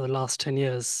chains for the last 10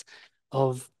 years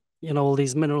of, you know, all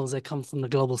these minerals, they come from the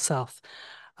global south.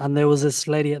 And there was this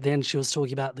lady at the end, she was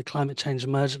talking about the climate change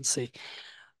emergency.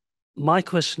 My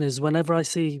question is, whenever I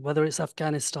see, whether it's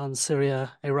Afghanistan,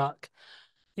 Syria, Iraq,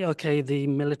 yeah, okay, the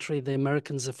military, the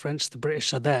Americans, the French, the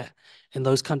British are there in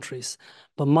those countries.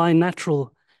 But my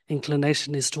natural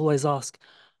inclination is to always ask,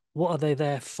 what are they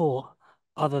there for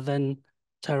other than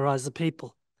terrorize the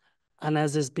people? And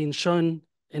as has been shown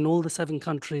in all the 7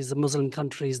 countries, the Muslim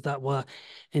countries that were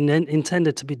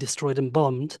intended to be destroyed and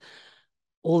bombed,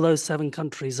 all those 7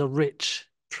 countries are rich,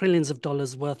 trillions of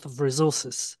dollars worth of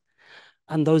resources.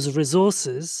 And those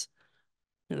resources,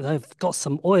 they've got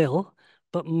some oil,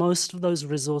 but most of those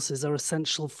resources are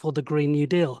essential for the Green New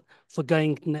Deal, for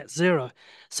going net zero.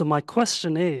 So my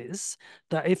question is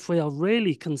that if we are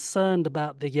really concerned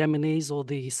about the Yemenis or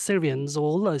the Syrians or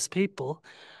all those people,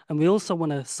 and we also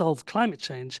want to solve climate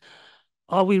change,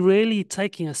 are we really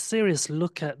taking a serious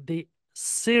look at the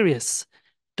serious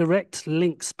direct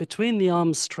links between the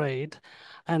arms trade,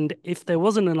 and if there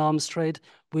wasn't an arms trade,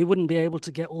 we wouldn't be able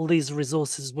to get all these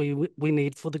resources we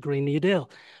need for the Green New Deal.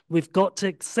 We've got to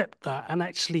accept that and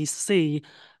actually see,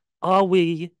 are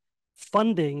we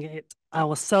funding it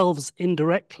ourselves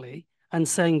indirectly and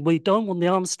saying we don't want the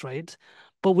arms trade,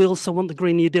 but we also want the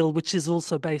Green New Deal, which is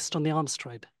also based on the arms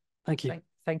trade. Thank you.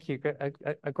 Thank you.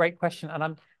 A great question. And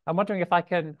I'm wondering if I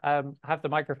can have the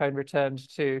microphone returned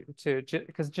to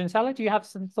because Ginsella, do you have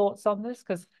some thoughts on this?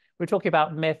 Because we're talking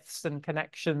about myths and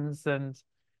connections and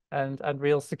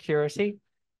real security.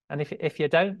 And if you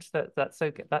don't, that's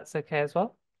okay as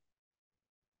well.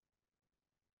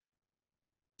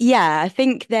 Yeah, I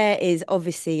think there is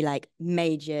obviously like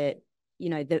major, you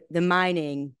know, the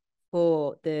mining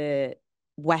for the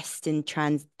Western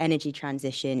energy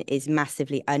transition is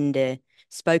massively under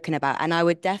spoken about. And I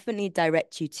would definitely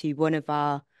direct you to one of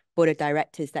our board of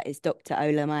directors, that is Dr.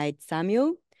 Olamide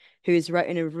Samuel, who has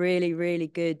written a really, really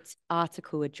good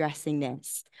article addressing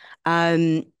this.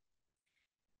 I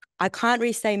can't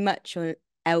really say much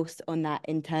else on that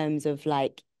in terms of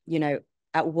like, you know,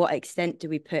 at what extent do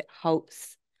we put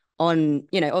halts on,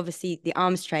 you know, obviously the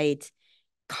arms trade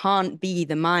can't be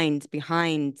the mind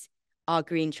behind our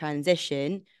green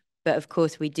transition, but of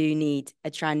course we do need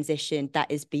a transition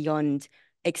that is beyond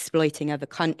exploiting other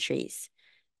countries.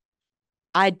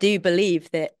 I do believe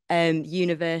that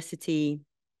university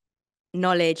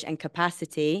knowledge and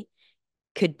capacity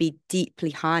could be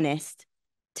deeply harnessed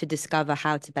to discover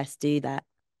how to best do that.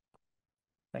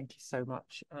 Thank you so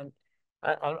much. And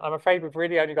I'm afraid we've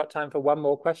really only got time for one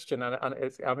more question, and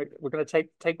we're going to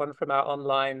take one from our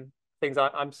online things.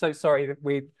 I'm so sorry that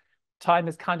time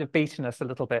has kind of beaten us a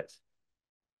little bit.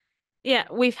 Yeah,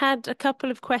 we've had a couple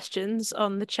of questions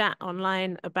on the chat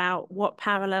online about what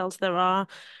parallels there are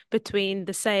between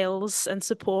the sales and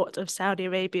support of Saudi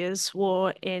Arabia's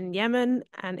war in Yemen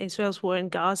and Israel's war in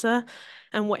Gaza,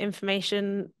 and what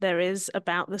information there is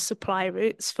about the supply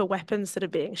routes for weapons that are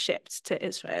being shipped to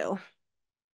Israel.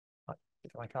 I'll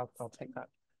take that.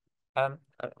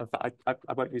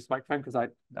 I won't use the microphone because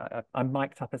I'm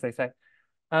mic'd up, as they say.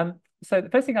 So the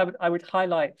first thing I would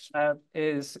highlight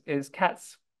is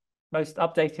CAAT's most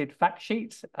updated fact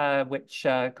sheet, which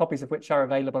copies of which are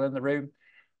available in the room,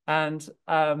 and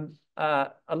a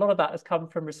lot of that has come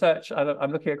from research.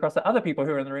 I'm looking across at other people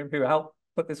who are in the room who helped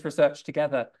put this research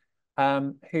together,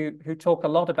 who talk a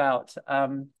lot about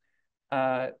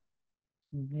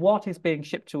what is being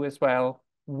shipped to Israel,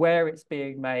 where it's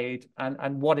being made,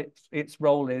 and what its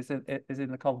role is in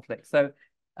the conflict. So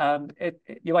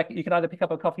you can either pick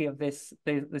up a copy of this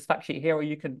fact sheet here, or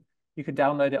you can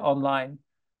download it online.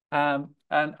 And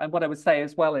what I would say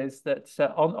as well is that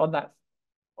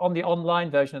on the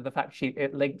online version of the fact sheet,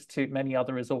 it links to many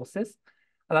other resources.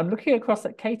 And I'm looking across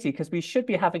at Katie because we should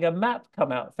be having a map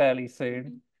come out fairly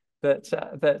soon that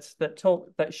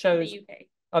shows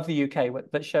of the UK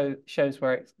that shows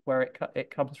where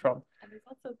it comes from. And there's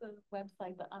also the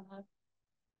website that I have.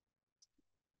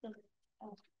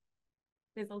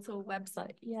 There's also a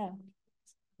website, yeah.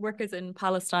 Workers in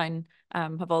Palestine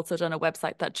have also done a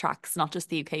website that tracks not just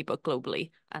the UK but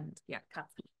globally, and yeah,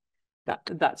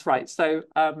 That's right. So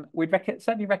we'd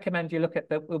certainly recommend you look at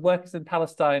the Workers in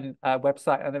Palestine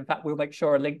website, and in fact we'll make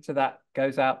sure a link to that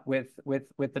goes out with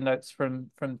the notes from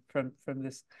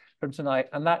tonight.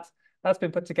 And that's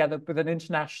been put together with an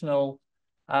international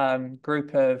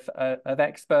group of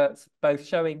experts, both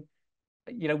showing,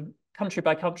 you know, country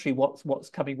by country what's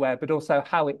coming where, but also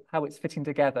how it's fitting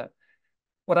together.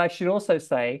 What I should also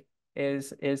say is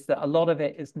that a lot of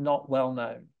it is not well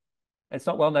known. It's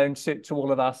not well known to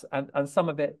all of us, and some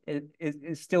of it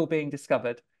is still being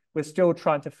discovered. We're still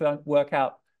trying to work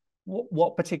out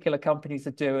what particular companies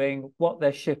are doing, what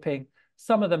they're shipping.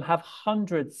 Some of them have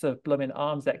hundreds of blooming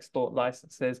arms export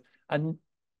licenses, and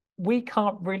we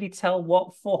can't really tell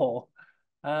what for.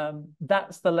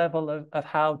 That's the level of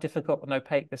how difficult and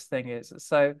opaque this thing is.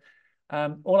 So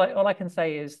all I can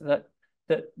say is that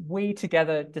we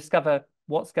together discover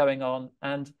what's going on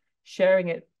and sharing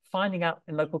it, finding out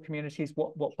in local communities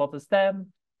what bothers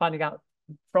them, finding out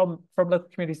from local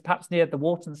communities, perhaps near the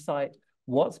Warton site,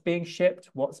 what's being shipped,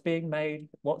 what's being made,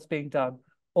 what's being done.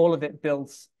 All of it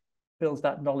builds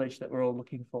that knowledge that we're all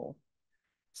looking for.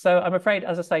 So I'm afraid,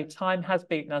 as I say, time has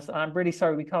beaten us, and I'm really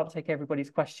sorry we can't take everybody's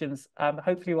questions.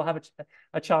 Hopefully we'll have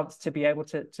a chance to be able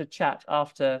to chat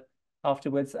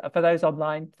afterwards. For those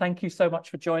online, thank you so much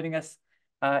for joining us.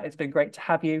 It's been great to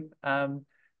have you. And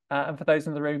for those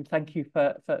in the room, thank you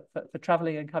for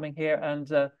traveling and coming here, and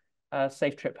a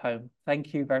safe trip home.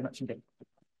 Thank you very much indeed.